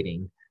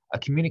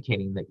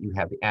communicating that you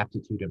have the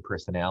aptitude and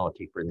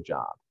personality for the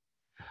job?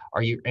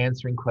 Are you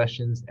answering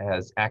questions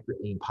as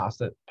accurately and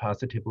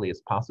positively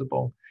as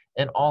possible?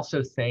 And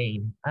also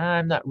saying,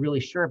 I'm not really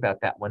sure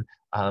about that one.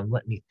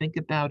 Let me think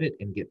about it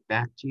and get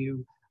back to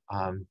you.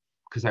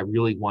 Because I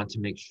really want to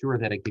make sure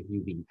that I give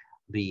you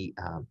the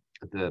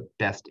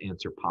best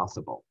answer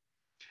possible.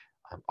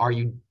 Are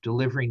you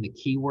delivering the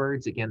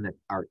keywords, again,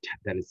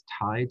 that is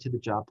tied to the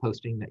job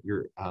posting that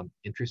you're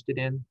interested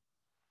in?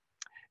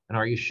 And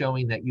are you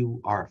showing that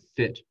you are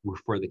fit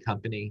for the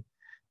company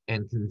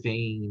and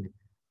conveying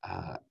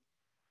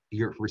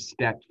your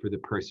respect for the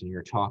person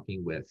you're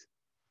talking with?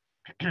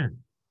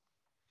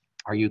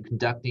 Are you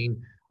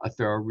conducting a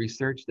thorough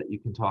research that you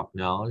can talk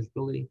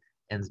knowledgeably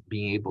and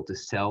being able to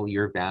sell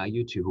your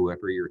value to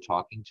whoever you're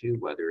talking to,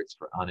 whether it's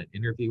on an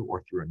interview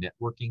or through a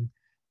networking,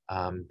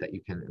 that you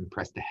can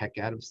impress the heck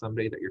out of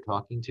somebody that you're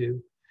talking to?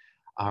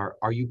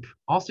 Are you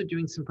also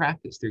doing some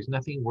practice? There's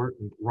nothing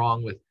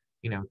wrong with,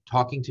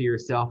 talking to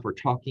yourself or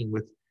talking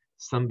with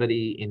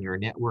somebody in your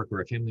network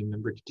or a family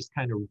member to just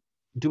kind of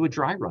do a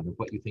dry run of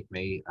what you think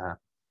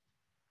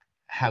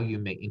how you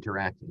may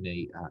interact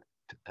in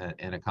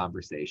a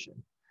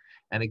conversation.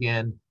 And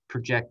again,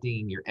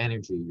 projecting your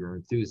energy, your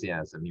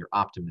enthusiasm, your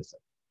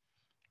optimism.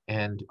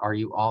 And are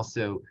you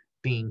also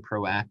being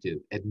proactive,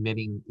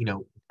 admitting,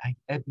 I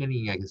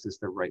guess is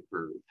the right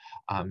word,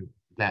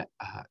 that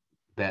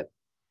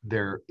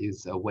there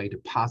is a way to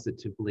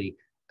positively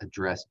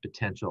address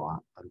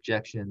potential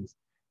objections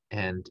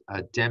and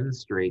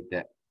demonstrate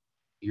that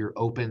you're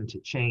open to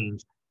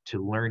change,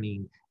 to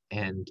learning,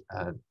 and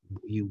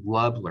you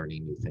love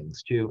learning new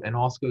things too. And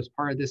also as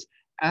part of this,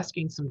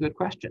 asking some good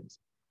questions.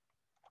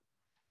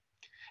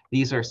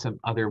 These are some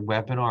other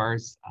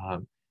webinars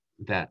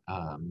that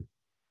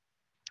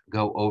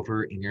go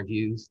over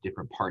interviews,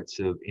 different parts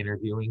of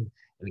interviewing.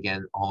 And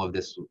again, all of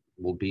this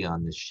will be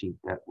on this sheet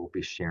that we'll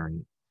be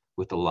sharing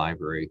with the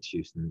library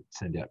to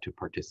send out to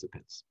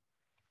participants.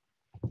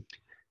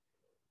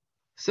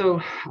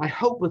 So I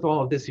hope with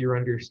all of this, you're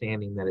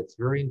understanding that it's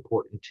very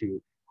important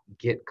to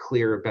get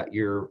clear about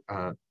your,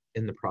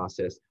 in the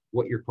process,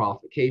 what your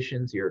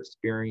qualifications, your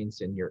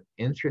experience, and your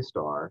interest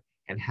are,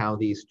 and how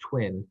these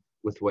twin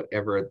with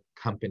whatever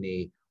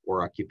company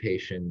or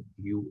occupation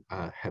you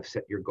have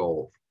set your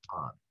goal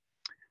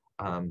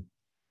on.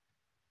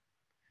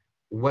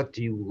 What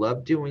do you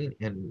love doing,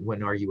 and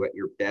when are you at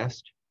your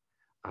best?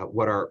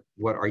 What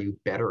are you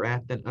better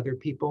at than other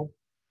people?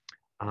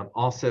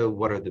 Also,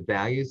 what are the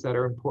values that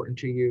are important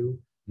to you?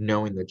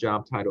 Knowing the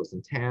job titles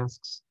and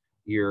tasks,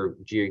 your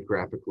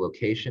geographic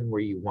location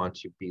where you want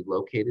to be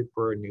located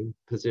for a new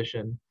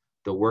position,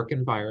 the work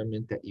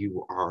environment that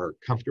you are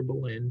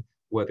comfortable in,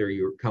 whether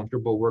you're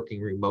comfortable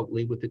working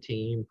remotely with the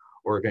team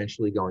or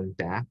eventually going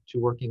back to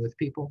working with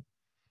people.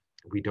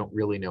 We don't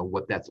really know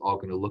what that's all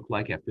going to look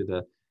like after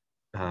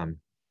the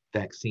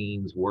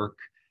vaccines work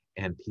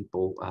and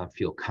people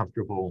feel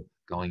comfortable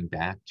going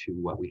back to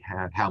what we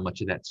had, how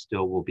much of that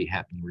still will be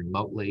happening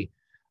remotely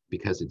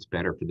because it's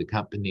better for the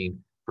company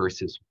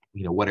versus,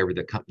 you know, whatever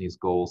the company's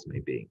goals may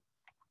be.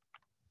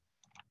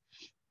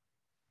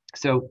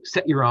 So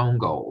set your own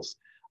goals.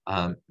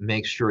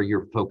 Make sure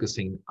you're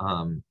focusing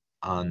on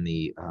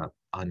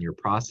your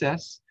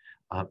process,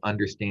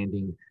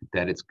 understanding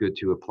that it's good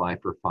to apply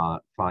for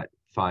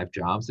five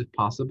jobs if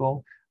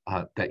possible,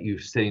 that you're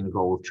setting the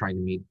goal of trying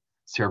to meet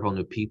several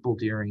new people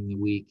during the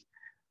week,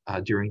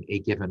 during a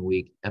given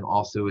week, and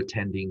also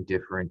attending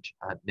different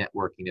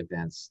networking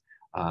events.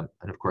 And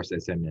of course,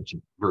 as I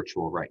mentioned,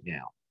 virtual right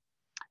now.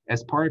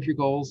 As part of your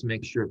goals,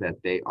 make sure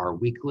that they are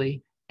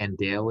weekly and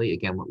daily.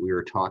 Again, what we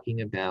were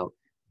talking about,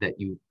 that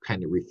you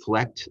kind of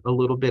reflect a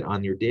little bit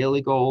on your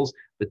daily goals,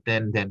 but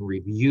then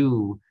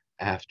review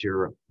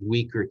after a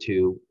week or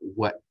two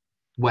what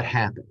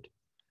happened.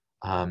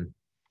 And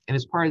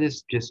as part of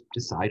this, just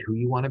decide who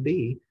you want to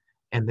be,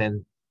 and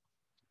then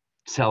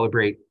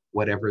celebrate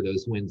whatever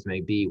those wins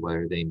may be,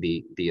 whether they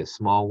be a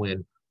small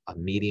win, a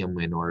medium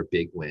win, or a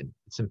big win.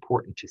 It's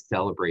important to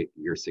celebrate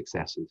your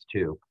successes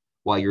too,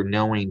 while you're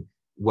knowing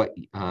what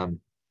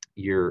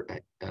your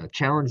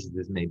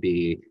challenges may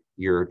be.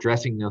 You're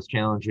addressing those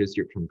challenges,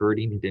 you're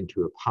converting it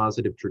into a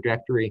positive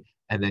trajectory,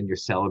 and then you're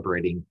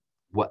celebrating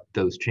what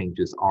those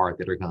changes are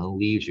that are going to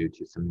lead you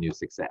to some new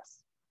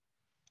success.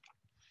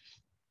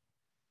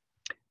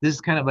 This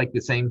is kind of like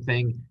the same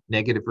thing,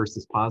 negative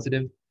versus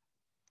positive.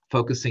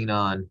 Focusing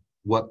on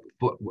what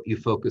you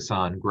focus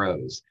on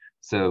grows.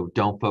 So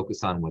don't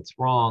focus on what's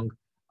wrong.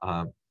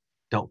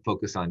 Don't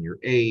focus on your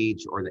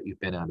age, or that you've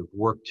been out of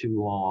work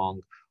too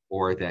long,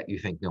 or that you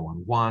think no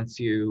one wants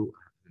you.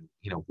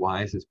 You know,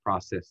 why is this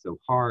process so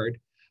hard?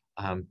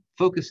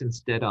 Focus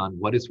instead on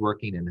what is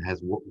working and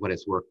what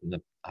has worked in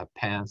the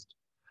past.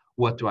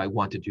 What do I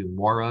want to do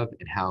more of,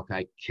 and how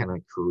can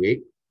I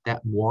create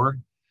that more?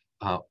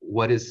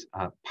 What is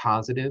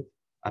positive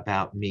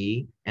about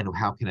me, and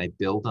how can I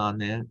build on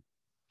that?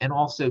 And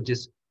also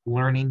just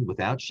learning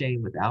without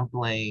shame, without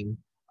blame,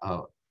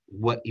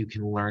 what you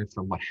can learn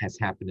from what has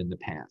happened in the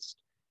past,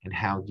 and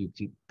how you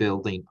keep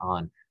building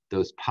on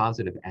those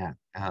positive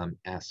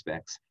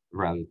aspects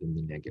rather than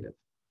the negative.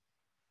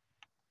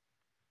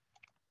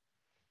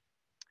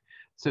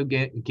 So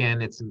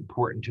again, it's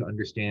important to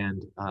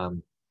understand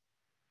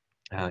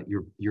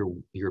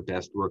your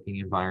best working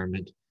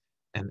environment,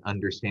 and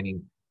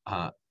understanding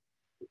how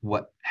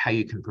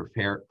you can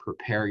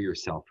prepare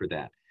yourself for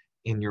that.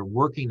 In your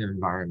working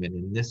environment,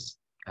 in this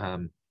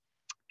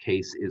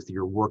case, is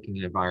your working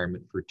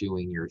environment for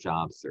doing your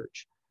job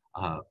search,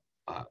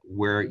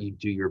 where you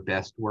do your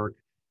best work,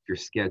 your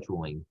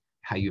scheduling,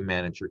 how you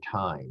manage your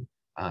time,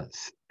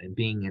 and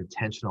being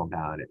intentional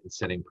about it and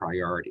setting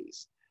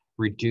priorities,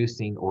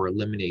 reducing or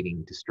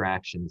eliminating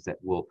distractions that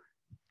will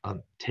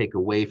take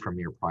away from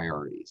your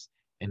priorities,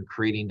 and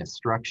creating a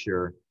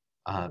structure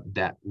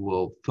that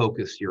will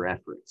focus your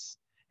efforts.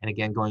 And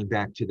again, going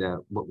back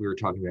to what we were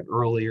talking about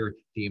earlier,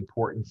 the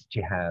importance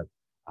to have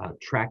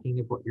tracking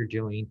of what you're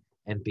doing,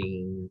 and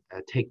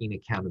taking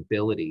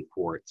accountability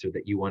for it, so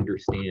that you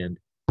understand,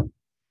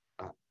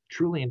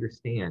 truly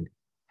understand,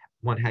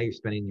 how you're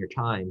spending your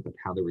time, but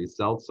how the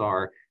results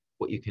are,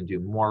 what you can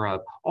do more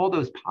of, all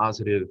those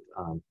positive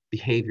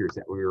behaviors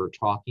that we were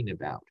talking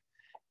about,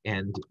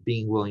 and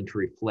being willing to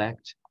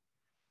reflect,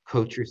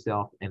 coach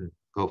yourself, and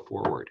go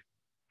forward.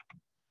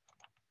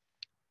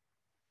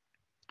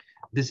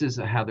 This is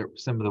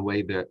some of the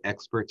way the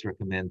experts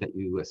recommend that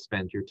you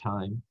spend your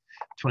time.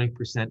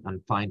 20%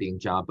 on finding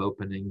job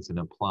openings and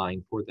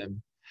applying for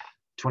them.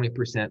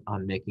 20%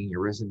 on making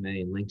your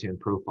resume and LinkedIn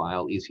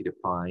profile easy to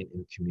find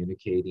and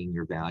communicating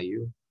your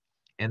value.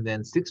 And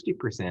then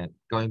 60%,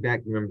 going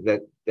back, remember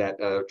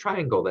that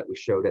triangle that we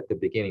showed at the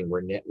beginning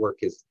where network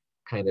is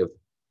kind of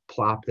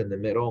plopped in the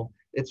middle.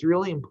 It's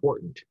really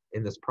important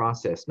in this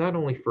process, not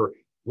only for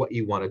what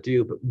you want to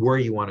do, but where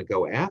you want to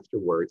go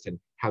afterwards and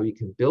how you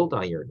can build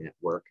on your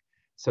network.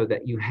 so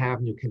that you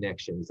have new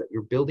connections, that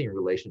you're building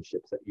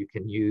relationships that you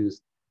can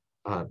use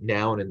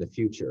now and in the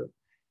future.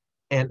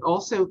 And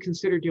also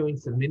consider doing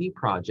some mini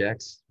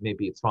projects,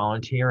 maybe it's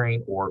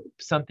volunteering or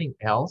something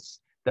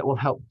else that will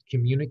help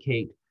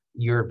communicate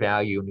your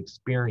value and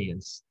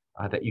experience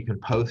that you can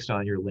post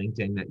on your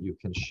LinkedIn, that you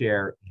can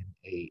share in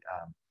a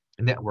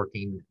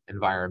networking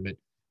environment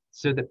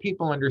so that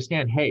people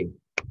understand, hey,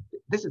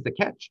 this is the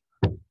catch.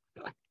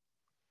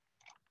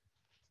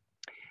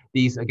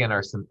 These, again,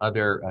 are some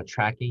other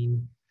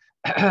tracking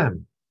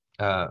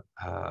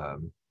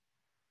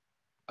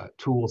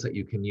tools that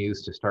you can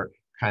use to start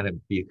kind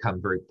of become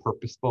very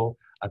purposeful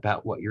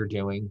about what you're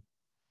doing.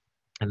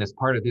 And as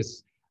part of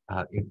this,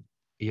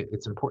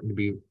 it's important to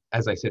be,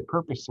 as I said,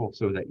 purposeful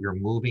so that you're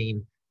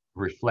moving,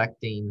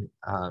 reflecting,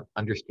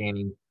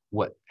 understanding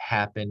what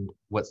happened,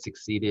 what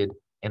succeeded,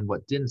 and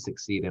what didn't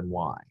succeed and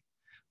why.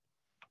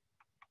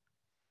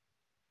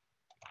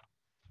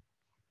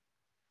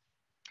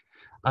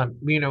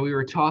 We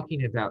were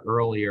talking about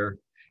earlier,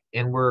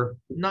 and we're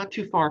not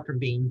too far from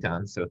being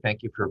done, so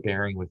thank you for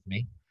bearing with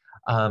me,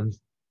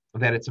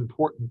 that it's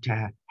important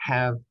to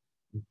have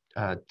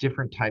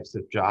different types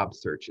of job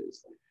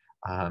searches.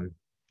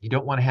 You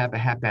don't want to have a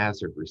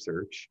haphazard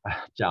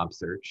job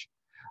search.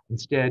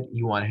 Instead,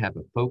 you want to have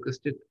a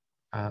focused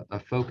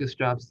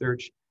job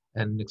search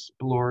and an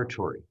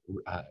exploratory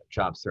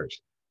job search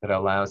that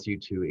allows you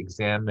to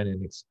examine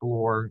and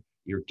explore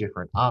your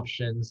different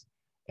options,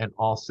 and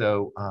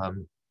also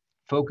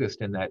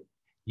focused in that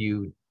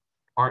you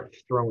aren't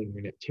throwing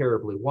your net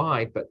terribly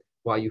wide, but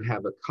while you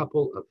have a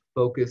couple of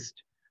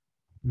focused,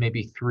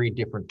 maybe 3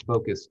 different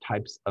focus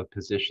types of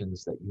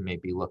positions that you may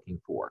be looking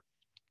for.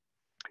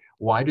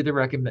 Why do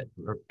the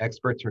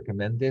experts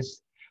recommend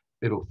this?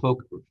 It'll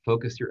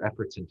focus your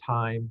efforts and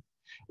time.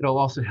 It'll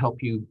also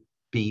help you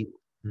be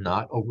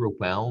not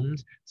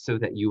overwhelmed so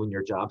that you and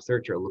your job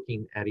search are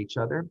looking at each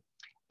other.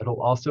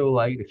 It'll also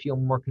allow you to feel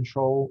more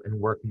control and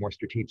work more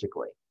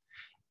strategically.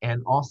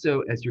 And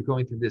also, as you're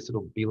going through this,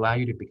 it'll allow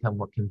you to become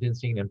more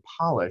convincing and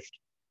polished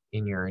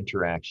in your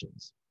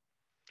interactions.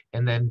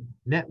 And then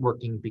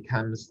networking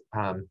becomes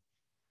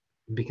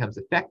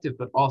effective,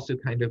 but also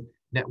kind of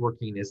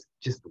networking is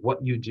just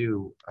what you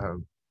do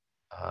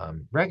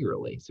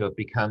regularly. So it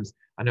becomes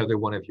another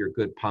one of your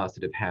good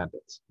positive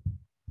habits.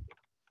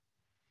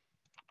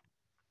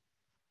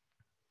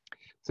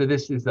 So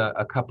this is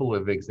a couple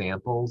of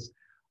examples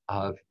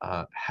of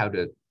how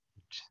to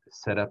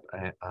set up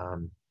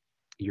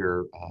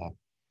your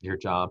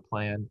job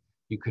plan.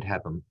 You could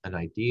have an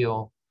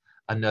ideal,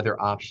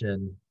 another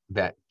option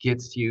that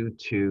gets you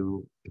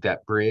to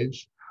that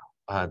bridge,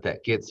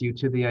 that gets you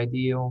to the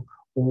ideal,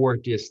 or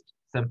just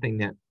something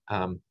that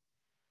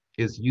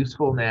is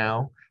useful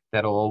now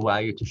that'll allow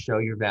you to show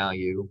your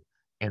value,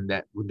 and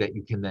that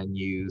you can then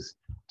use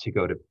to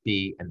go to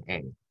B and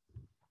A.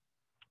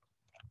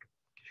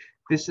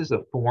 This is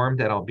a form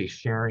that I'll be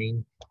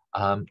sharing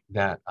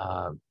that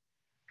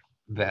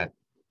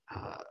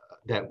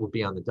will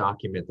be on the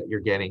document that you're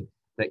getting,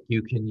 that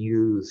you can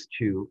use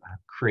to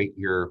create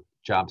your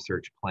job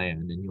search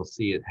plan. And you'll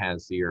see it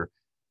has your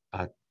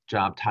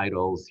job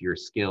titles, your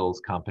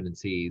skills,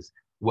 competencies,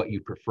 what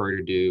you prefer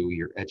to do,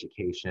 your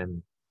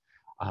education,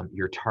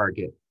 your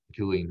target,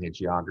 including the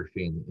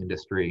geography and the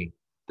industry,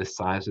 the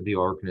size of the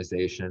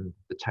organization,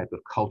 the type of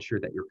culture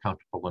that you're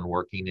comfortable in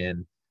working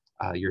in,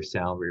 your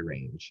salary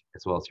range,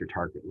 as well as your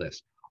target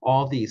list.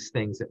 All these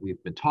things that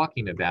we've been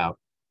talking about,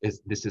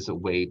 this is a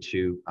way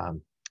to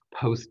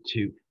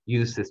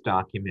use this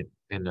document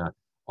in a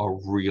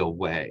real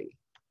way.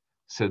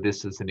 So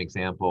this is an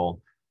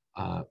example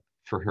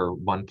for her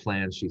one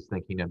plan. She's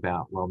thinking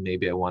about, well,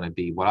 maybe I want to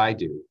be what I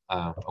do,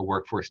 a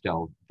workforce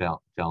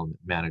development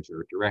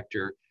manager or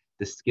director,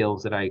 the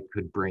skills that I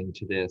could bring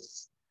to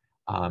this,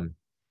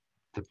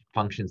 the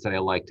functions that I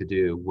like to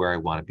do, where I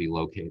want to be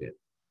located.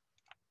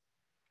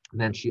 And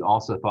then she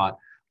also thought,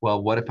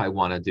 well, what if I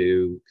want to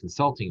do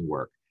consulting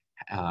work?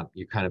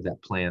 You're kind of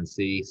that plan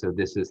C. So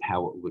this is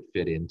how it would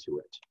fit into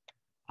it.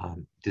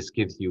 This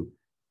gives you,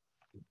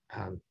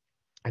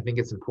 I think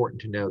it's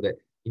important to know that,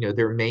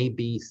 there may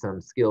be some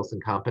skills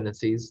and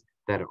competencies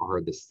that are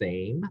the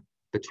same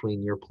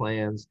between your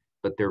plans,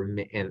 but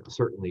and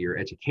certainly your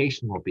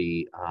education will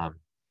be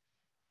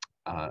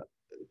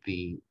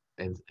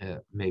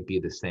may be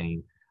the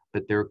same,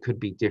 but there could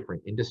be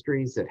different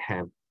industries that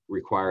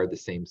require the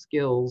same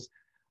skills,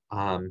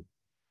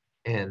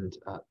 and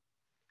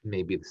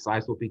maybe the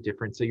size will be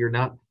different. So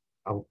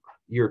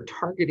you're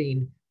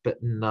targeting,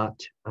 but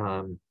not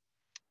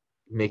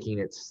making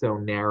it so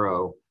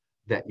narrow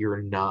that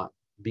you're not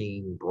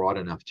being broad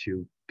enough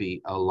to be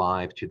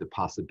alive to the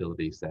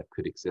possibilities that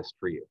could exist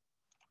for you.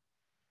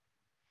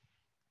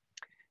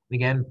 And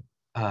again,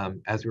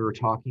 as we were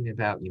talking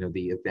about,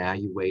 the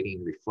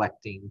evaluating,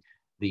 reflecting,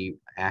 the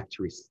act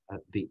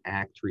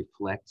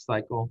reflect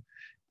cycle,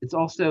 it's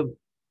also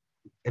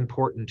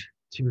important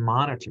to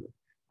monitor,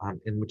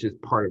 and which is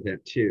part of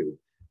that too,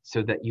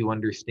 so that you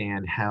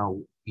understand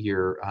how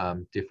your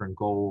different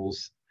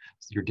goals,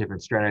 your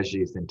different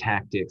strategies and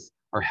tactics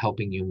are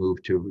helping you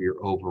move to your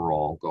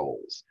overall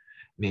goals.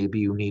 Maybe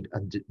you need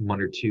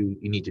one or two,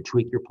 you need to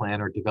tweak your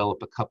plan or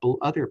develop a couple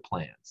other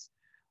plans.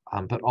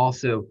 But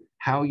also,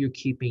 how you're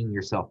keeping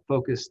yourself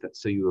focused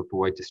so you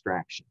avoid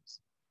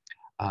distractions.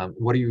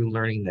 What are you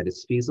learning that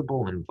is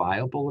feasible and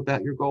viable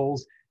about your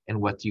goals? And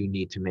what do you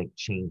need to make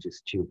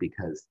changes to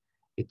because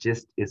it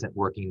just isn't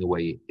working the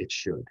way it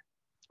should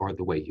or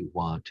the way you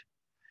want?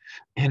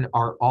 And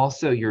are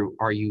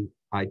you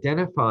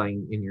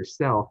identifying in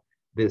yourself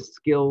the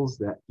skills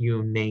that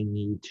you may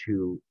need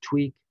to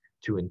tweak,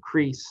 to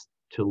increase,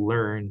 to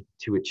learn,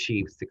 to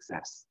achieve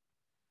success?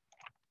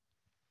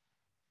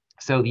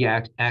 So the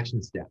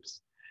action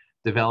steps: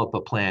 develop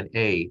a plan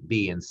A,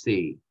 B, and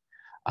C.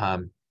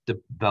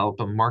 Develop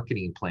a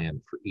marketing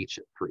plan for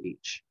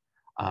each.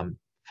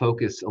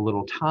 Focus a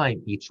little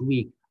time each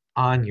week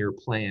on your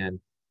plan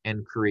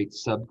and create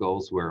sub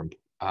goals where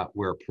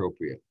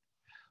appropriate.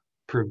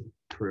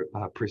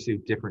 Pursue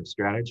different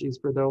strategies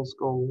for those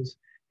goals,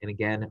 and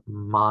again,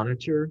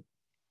 monitor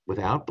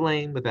without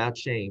blame, without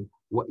shame,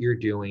 what you're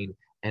doing,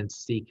 and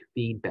seek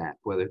feedback,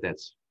 whether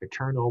that's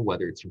internal,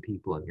 whether it's from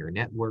people in your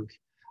network,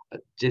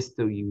 just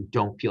so you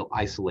don't feel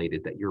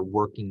isolated, that you're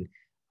working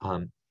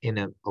in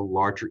a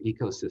larger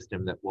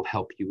ecosystem that will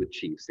help you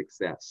achieve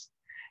success.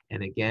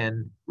 And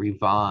again,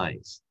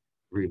 revise.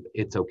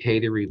 It's okay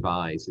to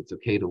revise. It's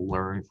okay to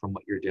learn from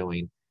what you're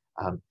doing.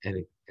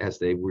 And as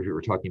we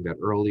were talking about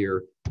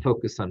earlier,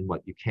 focus on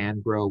what you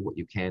can grow, what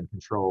you can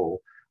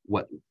control,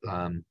 what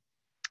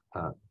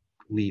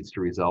leads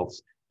to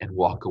results, and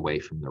walk away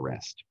from the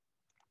rest.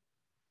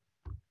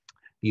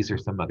 These are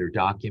some other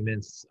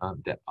documents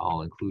that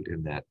I'll include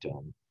in that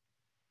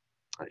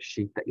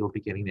sheet that you'll be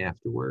getting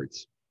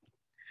afterwards.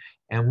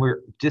 And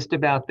we're just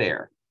about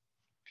there.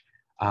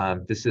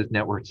 This is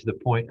now we're to the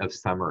point of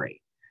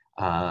summary.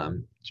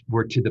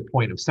 We're to the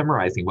point of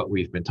summarizing what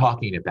we've been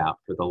talking about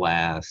for the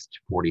last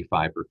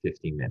 45 or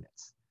 50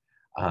 minutes.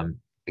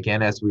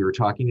 Again, as we were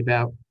talking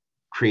about,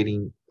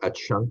 creating a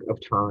chunk of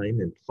time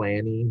and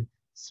planning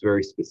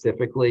very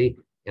specifically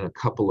in a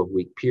couple of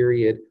week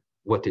period.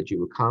 What did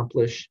you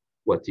accomplish?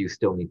 What do you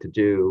still need to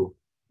do?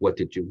 What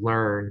did you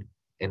learn?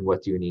 And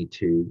what do you need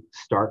to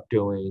start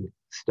doing,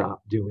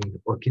 stop doing,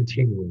 or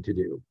continuing to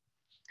do?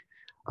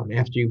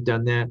 After you've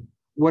done that,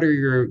 what are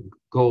your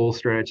goal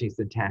strategies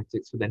and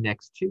tactics for the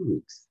next 2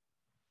 weeks?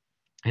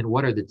 And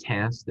what are the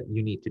tasks that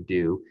you need to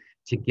do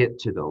to get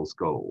to those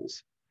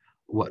goals?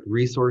 What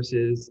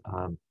resources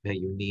that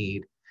you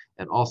need?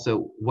 And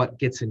also, what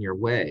gets in your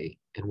way?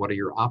 And what are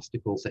your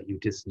obstacles that you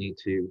just need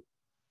to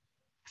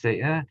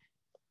say,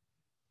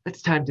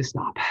 it's time to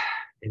stop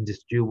and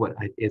just do what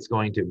is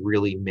going to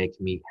really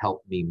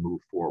help me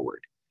move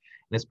forward.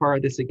 And as part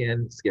of this,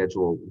 again,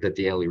 schedule the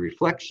daily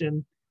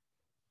reflection,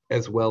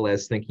 as well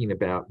as thinking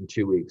about in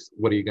 2 weeks,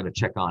 what are you going to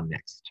check on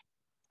next?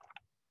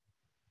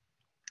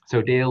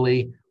 So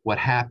daily, what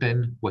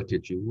happened? What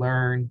did you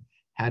learn?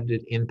 How did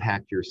it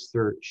impact your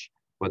search?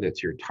 Whether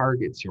it's your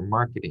targets, your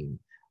marketing,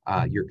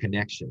 your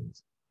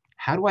connections.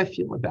 How do I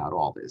feel about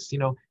all this?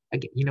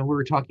 We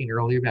were talking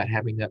earlier about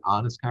having that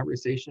honest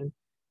conversation.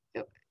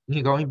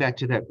 Going back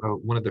to that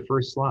one of the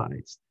first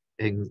slides,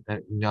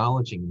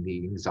 acknowledging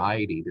the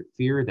anxiety, the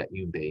fear that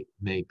you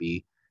may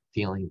be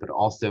feeling, but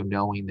also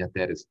knowing that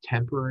that is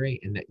temporary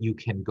and that you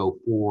can go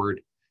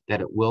forward,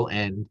 that it will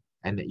end,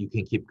 and that you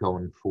can keep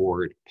going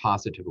forward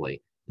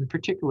positively. And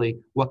particularly,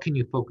 what can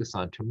you focus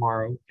on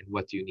tomorrow and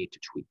what do you need to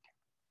tweak?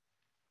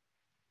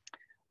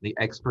 The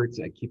experts,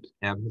 I keep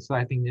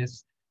emphasizing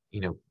this,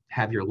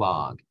 have your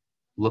log,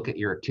 look at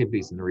your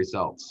activities and the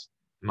results,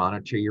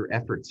 monitor your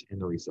efforts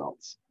and the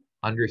results,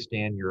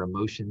 understand your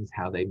emotions,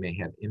 how they may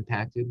have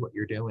impacted what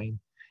you're doing,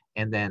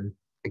 and then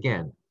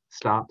again,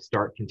 stop,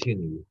 start,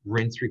 continue,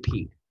 rinse,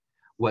 repeat.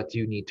 What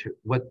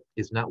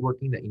is not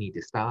working that you need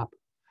to stop?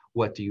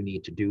 What do you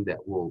need to do that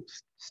will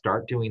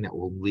start doing that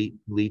will lead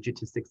you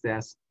to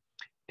success?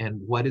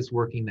 And what is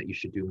working that you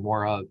should do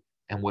more of?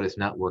 And what is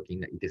not working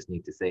that you just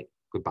need to say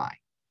goodbye?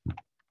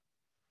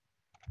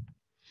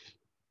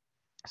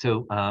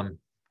 So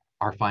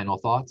our final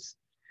thoughts: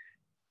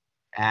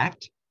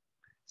 act,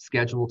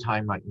 schedule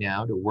time right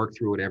now to work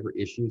through whatever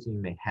issues you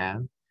may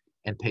have,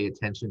 and pay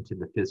attention to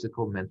the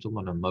physical, mental,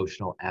 and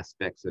emotional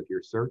aspects of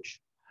your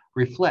search.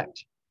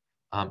 Reflect.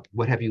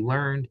 What have you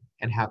learned,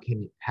 and how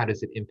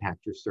does it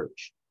impact your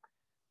search?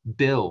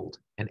 Build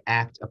and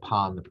act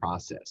upon the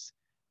process.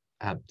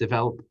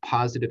 Develop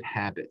positive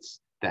habits,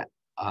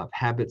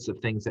 habits of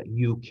things that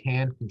you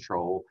can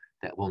control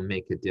that will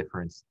make a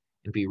difference,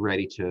 and be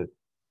ready to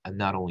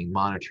not only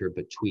monitor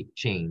but tweak,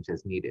 change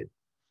as needed.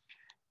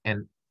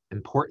 And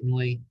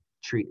importantly,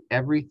 treat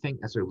everything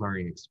as a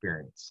learning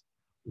experience.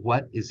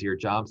 What is your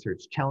job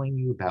search telling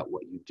you about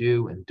what you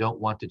do and don't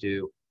want to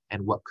do,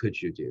 and what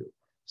could you do?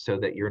 So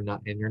that you're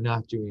not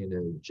doing it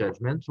in a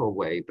judgmental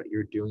way, but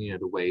you're doing it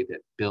in a way that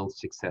builds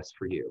success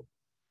for you.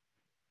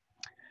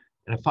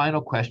 And a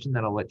final question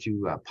that I'll let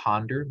you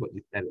ponder, what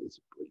you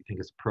think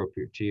is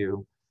appropriate to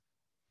you.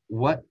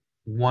 What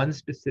one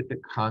specific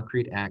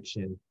concrete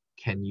action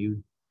can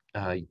you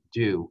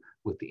do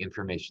with the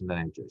information that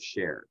I just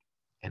shared?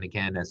 And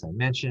again, as I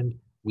mentioned,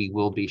 I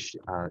will be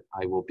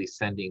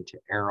sending to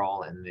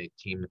Errol and the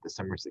team at the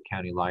Somerset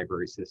County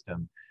Library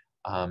System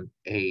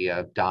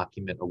a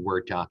document, a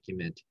Word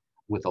document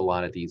with a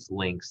lot of these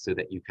links so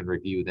that you can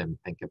review them,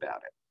 think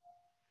about it.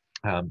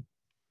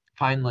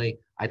 Finally,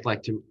 I'd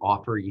like to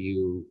offer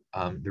you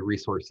the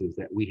resources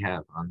that we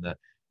have on the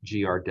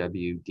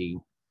grwdb.org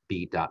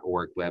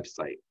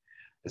website.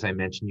 As I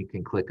mentioned, you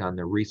can click on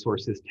the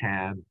resources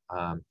tab.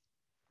 Let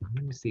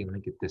me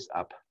get this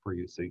up for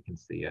you so you can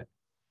see it.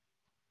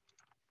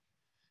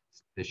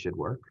 This should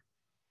work.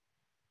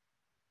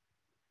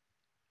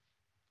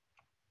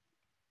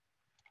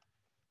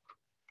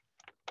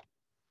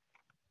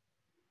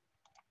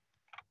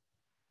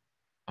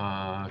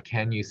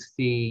 Can you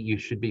see, you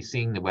should be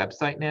seeing the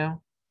website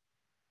now.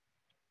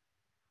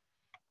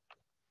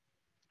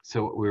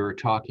 So what we were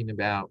talking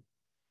about,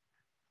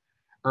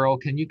 Earl,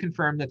 can you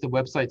confirm that the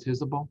website's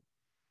visible?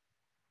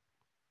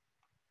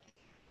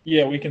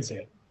 Yeah, we can see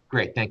it.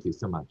 Great, thank you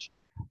so much.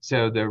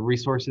 So the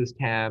resources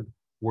tab,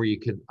 where you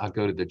could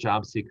go to the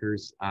job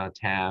seekers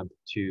tab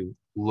to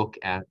look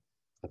at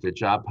the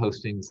job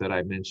postings that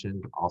I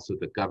mentioned, also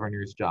the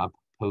governor's job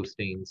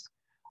postings.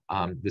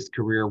 This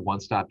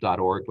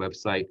careeronestop.org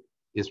website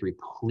is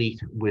replete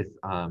with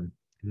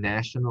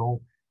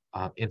national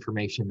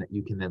information that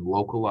you can then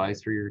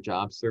localize for your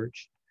job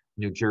search.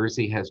 New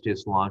Jersey has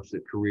just launched the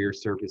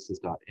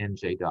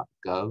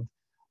careerservices.nj.gov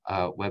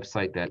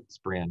website that's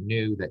brand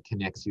new that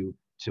connects you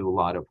to a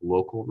lot of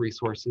local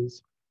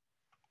resources.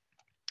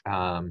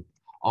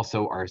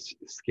 Also our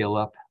Skill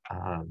Up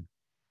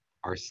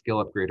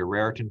Greater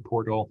Raritan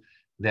portal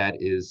that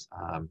is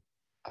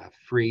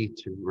free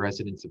to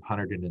residents of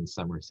Hunterdon and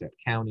Somerset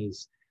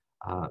counties.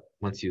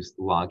 Once you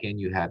log in,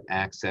 you have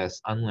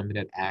access,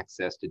 unlimited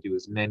access to do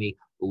as many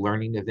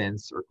learning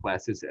events or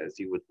classes as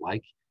you would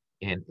like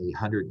in a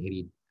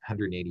 180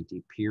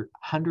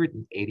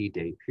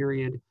 day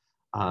period.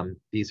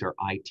 These are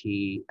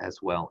IT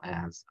as well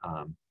as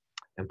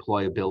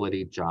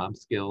employability job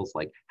skills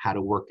like how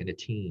to work in a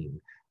team,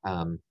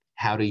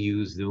 how to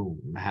use Zoom,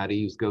 how to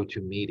use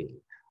GoToMeeting.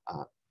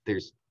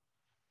 There's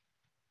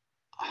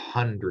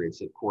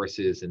hundreds of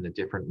courses in the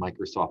different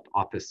Microsoft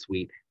Office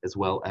suite, as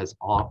well as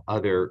all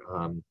other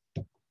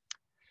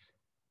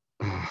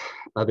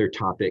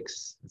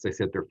topics. As I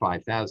said, there are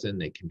 5,000.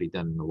 They can be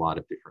done in a lot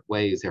of different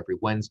ways. Every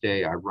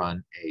Wednesday, I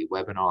run a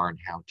webinar on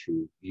how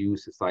to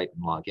use the site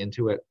and log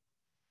into it.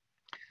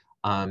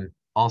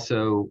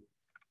 Also,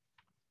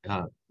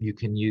 you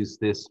can use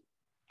this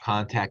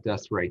contact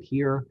us right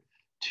here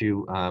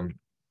to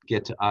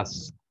get to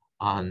us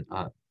on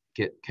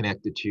get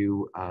connected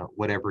to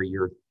whatever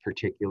your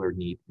particular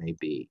need may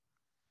be.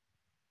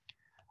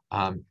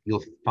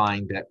 You'll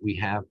find that we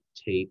have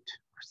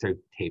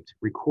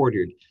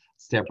recorded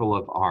several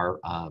of our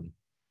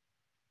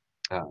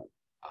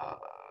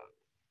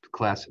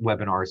class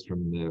webinars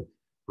from the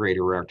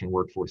Greater Raritan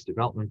Workforce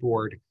Development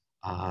Board,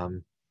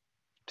 so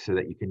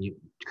that you can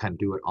kind of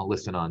do it, I'll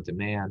listen on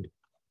demand.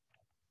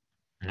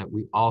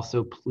 We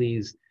also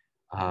please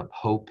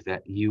hope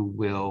that you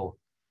will,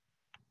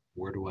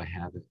 where do I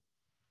have it?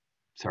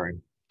 Sorry,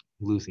 I'm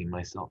losing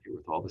myself here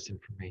with all this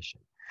information.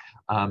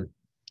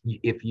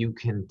 If you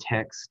can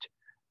text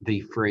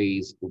the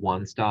phrase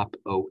one stop,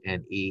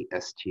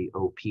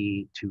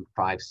 ONESTOP, to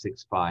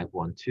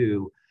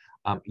 56512,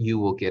 you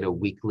will get a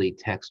weekly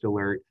text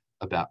alert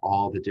about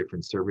all the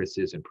different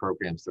services and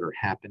programs that are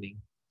happening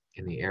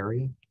in the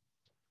area.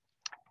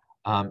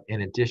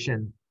 In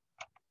addition,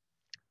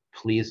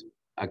 please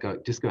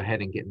just go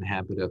ahead and get in the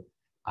habit of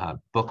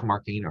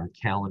bookmarking our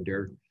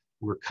calendar.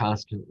 We're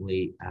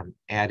constantly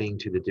adding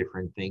to the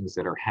different things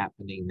that are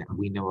happening that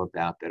we know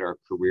about that are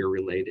career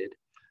related.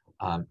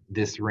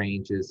 This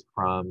ranges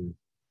from,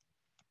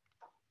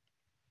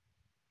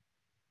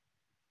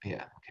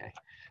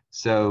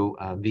 So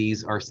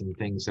these are some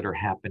things that are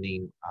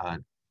happening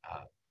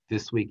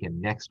this week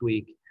and next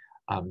week.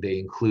 They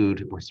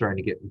include, we're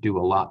starting to do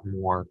a lot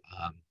more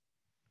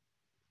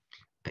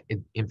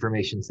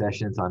information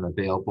sessions on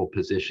available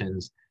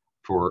positions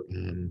for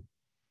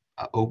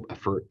our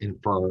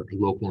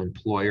local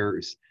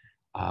employers.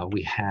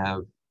 We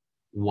have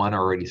one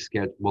already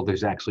scheduled. Well,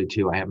 there's actually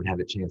two. I haven't had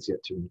a chance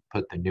yet to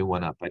put the new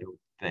one up, I don't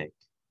think.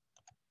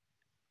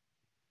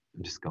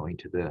 I'm just going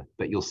to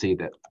but you'll see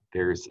that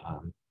there's,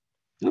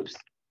 oops.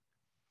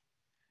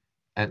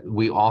 And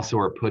we also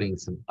are putting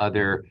some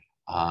other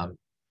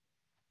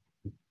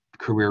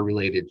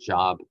career-related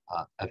job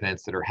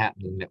events that are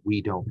happening that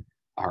we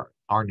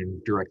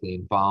aren't directly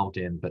involved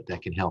in, but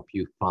that can help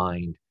you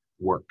find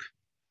work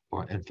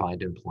and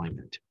find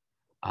employment.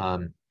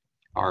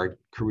 Our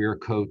career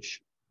coach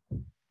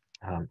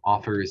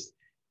offers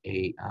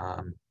a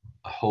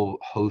whole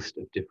host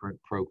of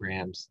different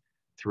programs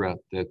throughout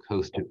the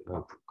coast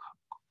of,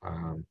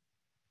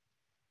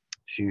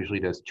 she usually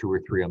does 2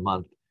 or 3 a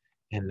month,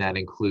 and that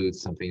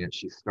includes something that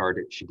she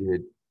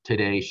did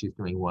today. She's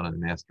doing one on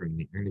mastering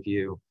the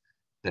interview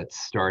that's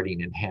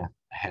starting in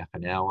half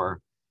an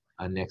hour.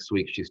 Next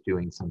week, she's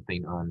doing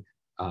something on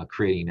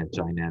creating a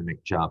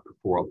dynamic job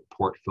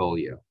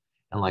portfolio.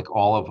 And like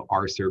all of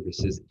our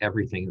services,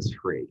 everything is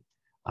free.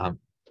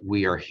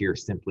 We are here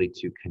simply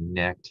to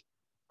connect,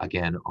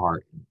 again,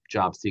 our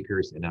job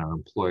seekers and our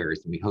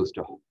employers. And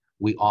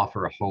we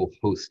offer a whole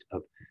host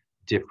of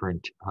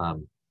different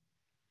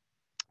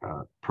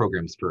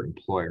programs for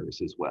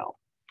employers as well.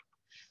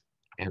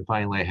 And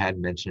finally, I had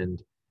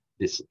mentioned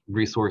this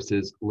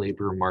resources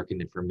labor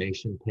market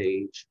information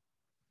page.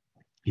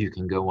 You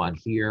can go on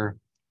here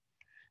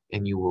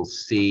and you will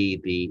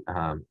see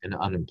an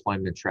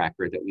unemployment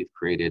tracker that we've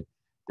created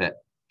that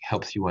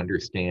helps you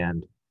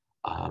understand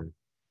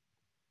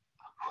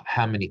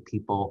how many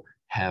people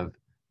have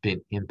been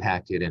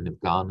impacted and have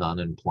gone on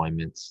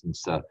unemployment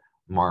since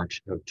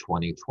March of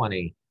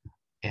 2020,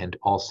 and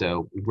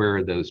also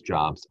where those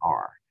jobs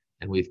are.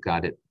 And we've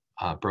got it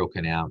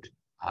broken out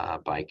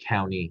by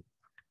county.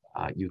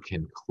 You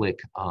can click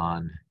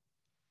on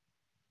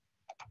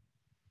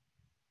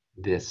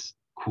this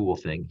cool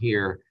thing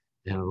here,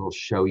 and it'll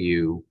show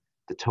you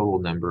the total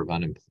number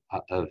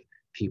of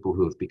people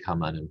who have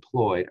become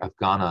unemployed, have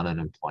gone on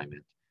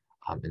unemployment,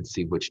 and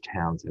see which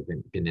towns have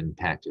been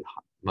impacted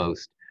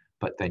most.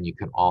 But then you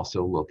can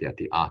also look at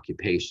the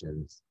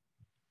occupations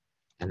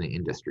and the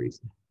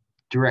industries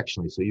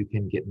directionally, so you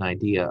can get an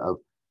idea of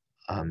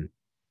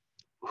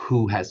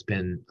who has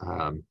been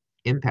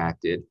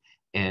impacted.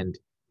 And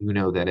you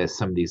know that as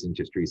some of these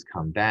industries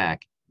come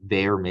back,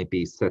 there may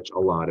be so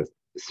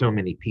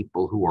many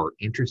people who are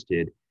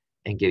interested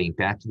in getting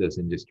back to those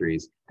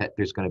industries that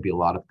there's going to be a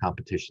lot of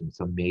competition.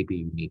 So maybe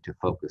you need to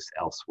focus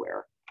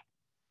elsewhere.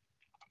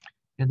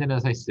 And then,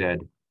 as I said,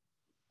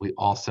 we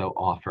also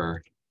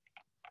offer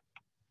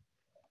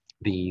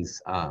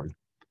these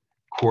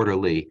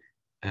quarterly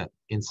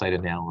insight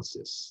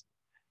analysis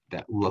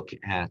that look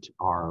at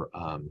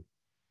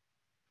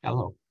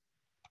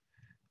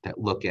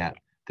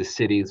the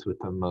cities with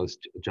the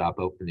most job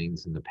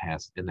openings in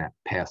that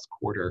past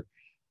quarter,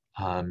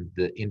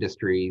 the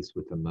industries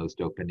with the most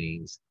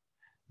openings,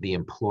 the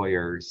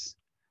employers,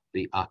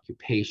 the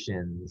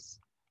occupations,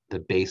 the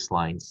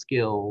baseline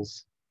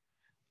skills,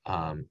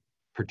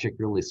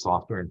 particularly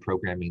software and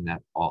programming.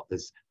 That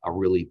is a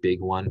really big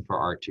one for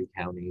our two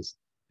counties,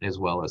 as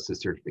well as the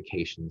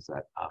certifications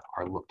that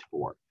are looked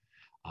for.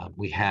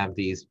 We have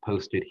these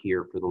posted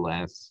here for the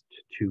last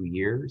 2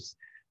 years,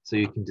 so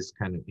you can just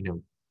kind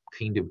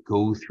of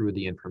go through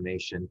the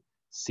information,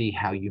 see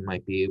how you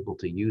might be able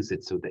to use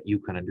it so that you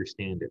can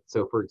understand it.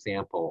 So, for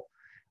example,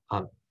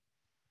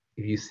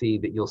 if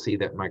you'll see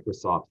that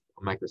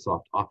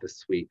Microsoft Office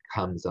Suite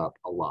comes up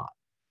a lot.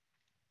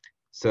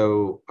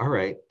 So, all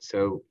right,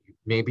 so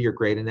maybe you're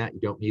great in that, you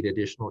don't need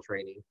additional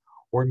training,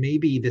 or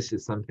maybe this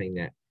is something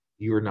that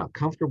you're not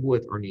comfortable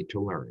with or need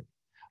to learn.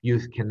 You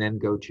can then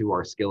go to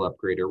our Skill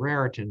Upgrader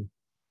Raritan,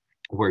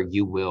 where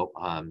you will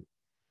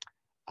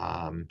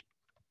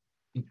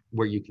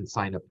where you can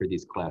sign up for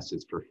these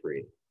classes for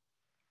free.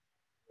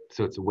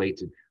 So it's a way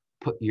to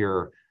put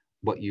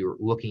what you're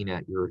looking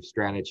at, your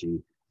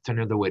strategy. It's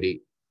another way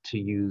to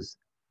use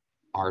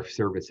our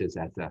services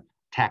as a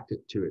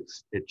tactic to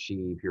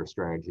achieve your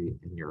strategy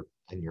and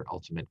your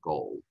ultimate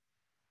goal.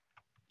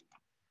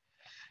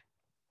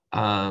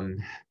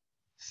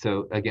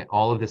 So again,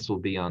 all of this will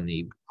be on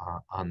the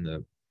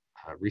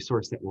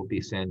resource that we'll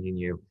be sending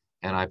you,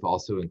 and I've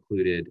also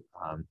included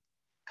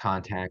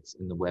contacts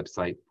in the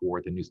website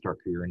for the New Start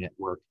Career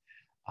Network.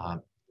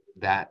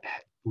 That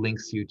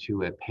links you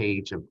to a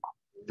page of,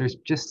 there's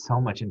just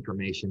so much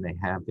information they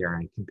have there,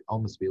 and it can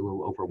almost be a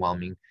little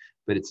overwhelming,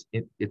 but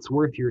it's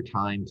worth your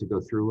time to go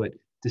through it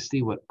to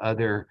see what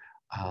other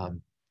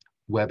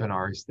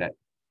webinars that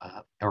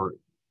or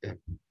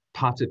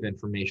pots of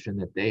information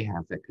that they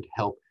have that could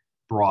help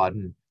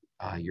broaden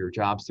your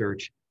job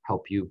search,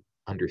 help you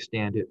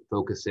understand it,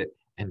 focus it,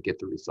 and get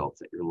the results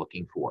that you're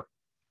looking for.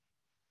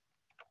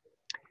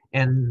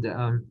 And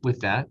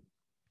with that,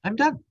 I'm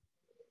done.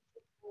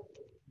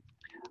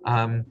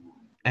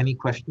 Any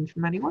questions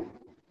from anyone?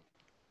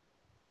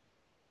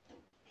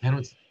 I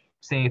don't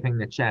see anything in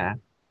the chat.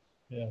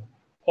 Yeah,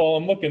 Paul,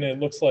 I'm looking. It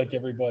looks like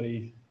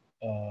everybody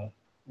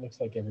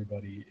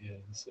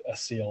is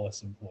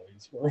SCLS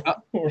employees.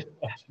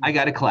 I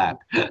got to clap.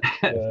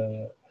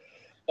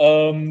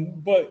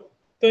 But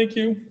thank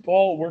you,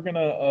 Paul. We're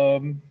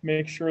gonna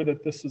make sure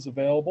that this is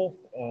available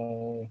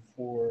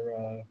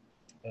for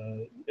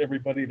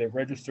everybody that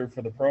registered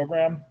for the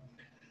program.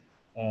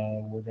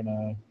 We're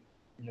gonna,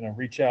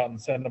 reach out and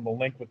send them a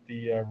link with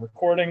the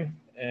recording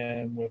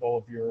and with all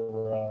of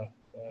your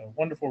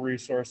wonderful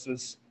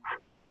resources.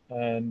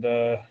 And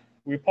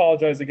we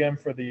apologize again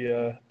for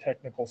the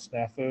technical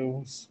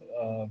snafus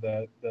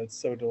that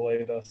so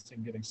delayed us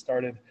in getting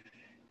started.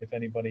 If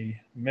anybody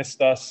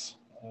missed us,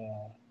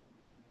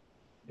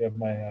 you have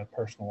my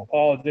personal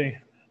apology.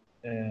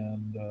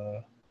 And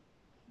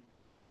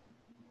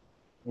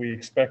we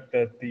expect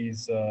that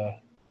these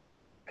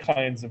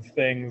kinds of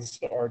things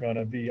are going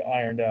to be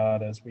ironed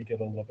out as we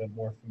get a little bit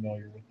more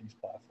familiar with these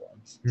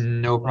platforms.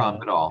 No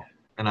problem at all.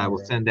 And I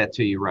will send that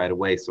to you right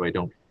away so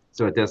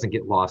it doesn't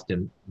get lost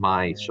in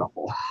my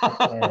shuffle.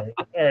 All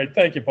right.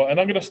 Thank you, Paul. And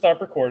I'm going to stop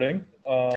recording.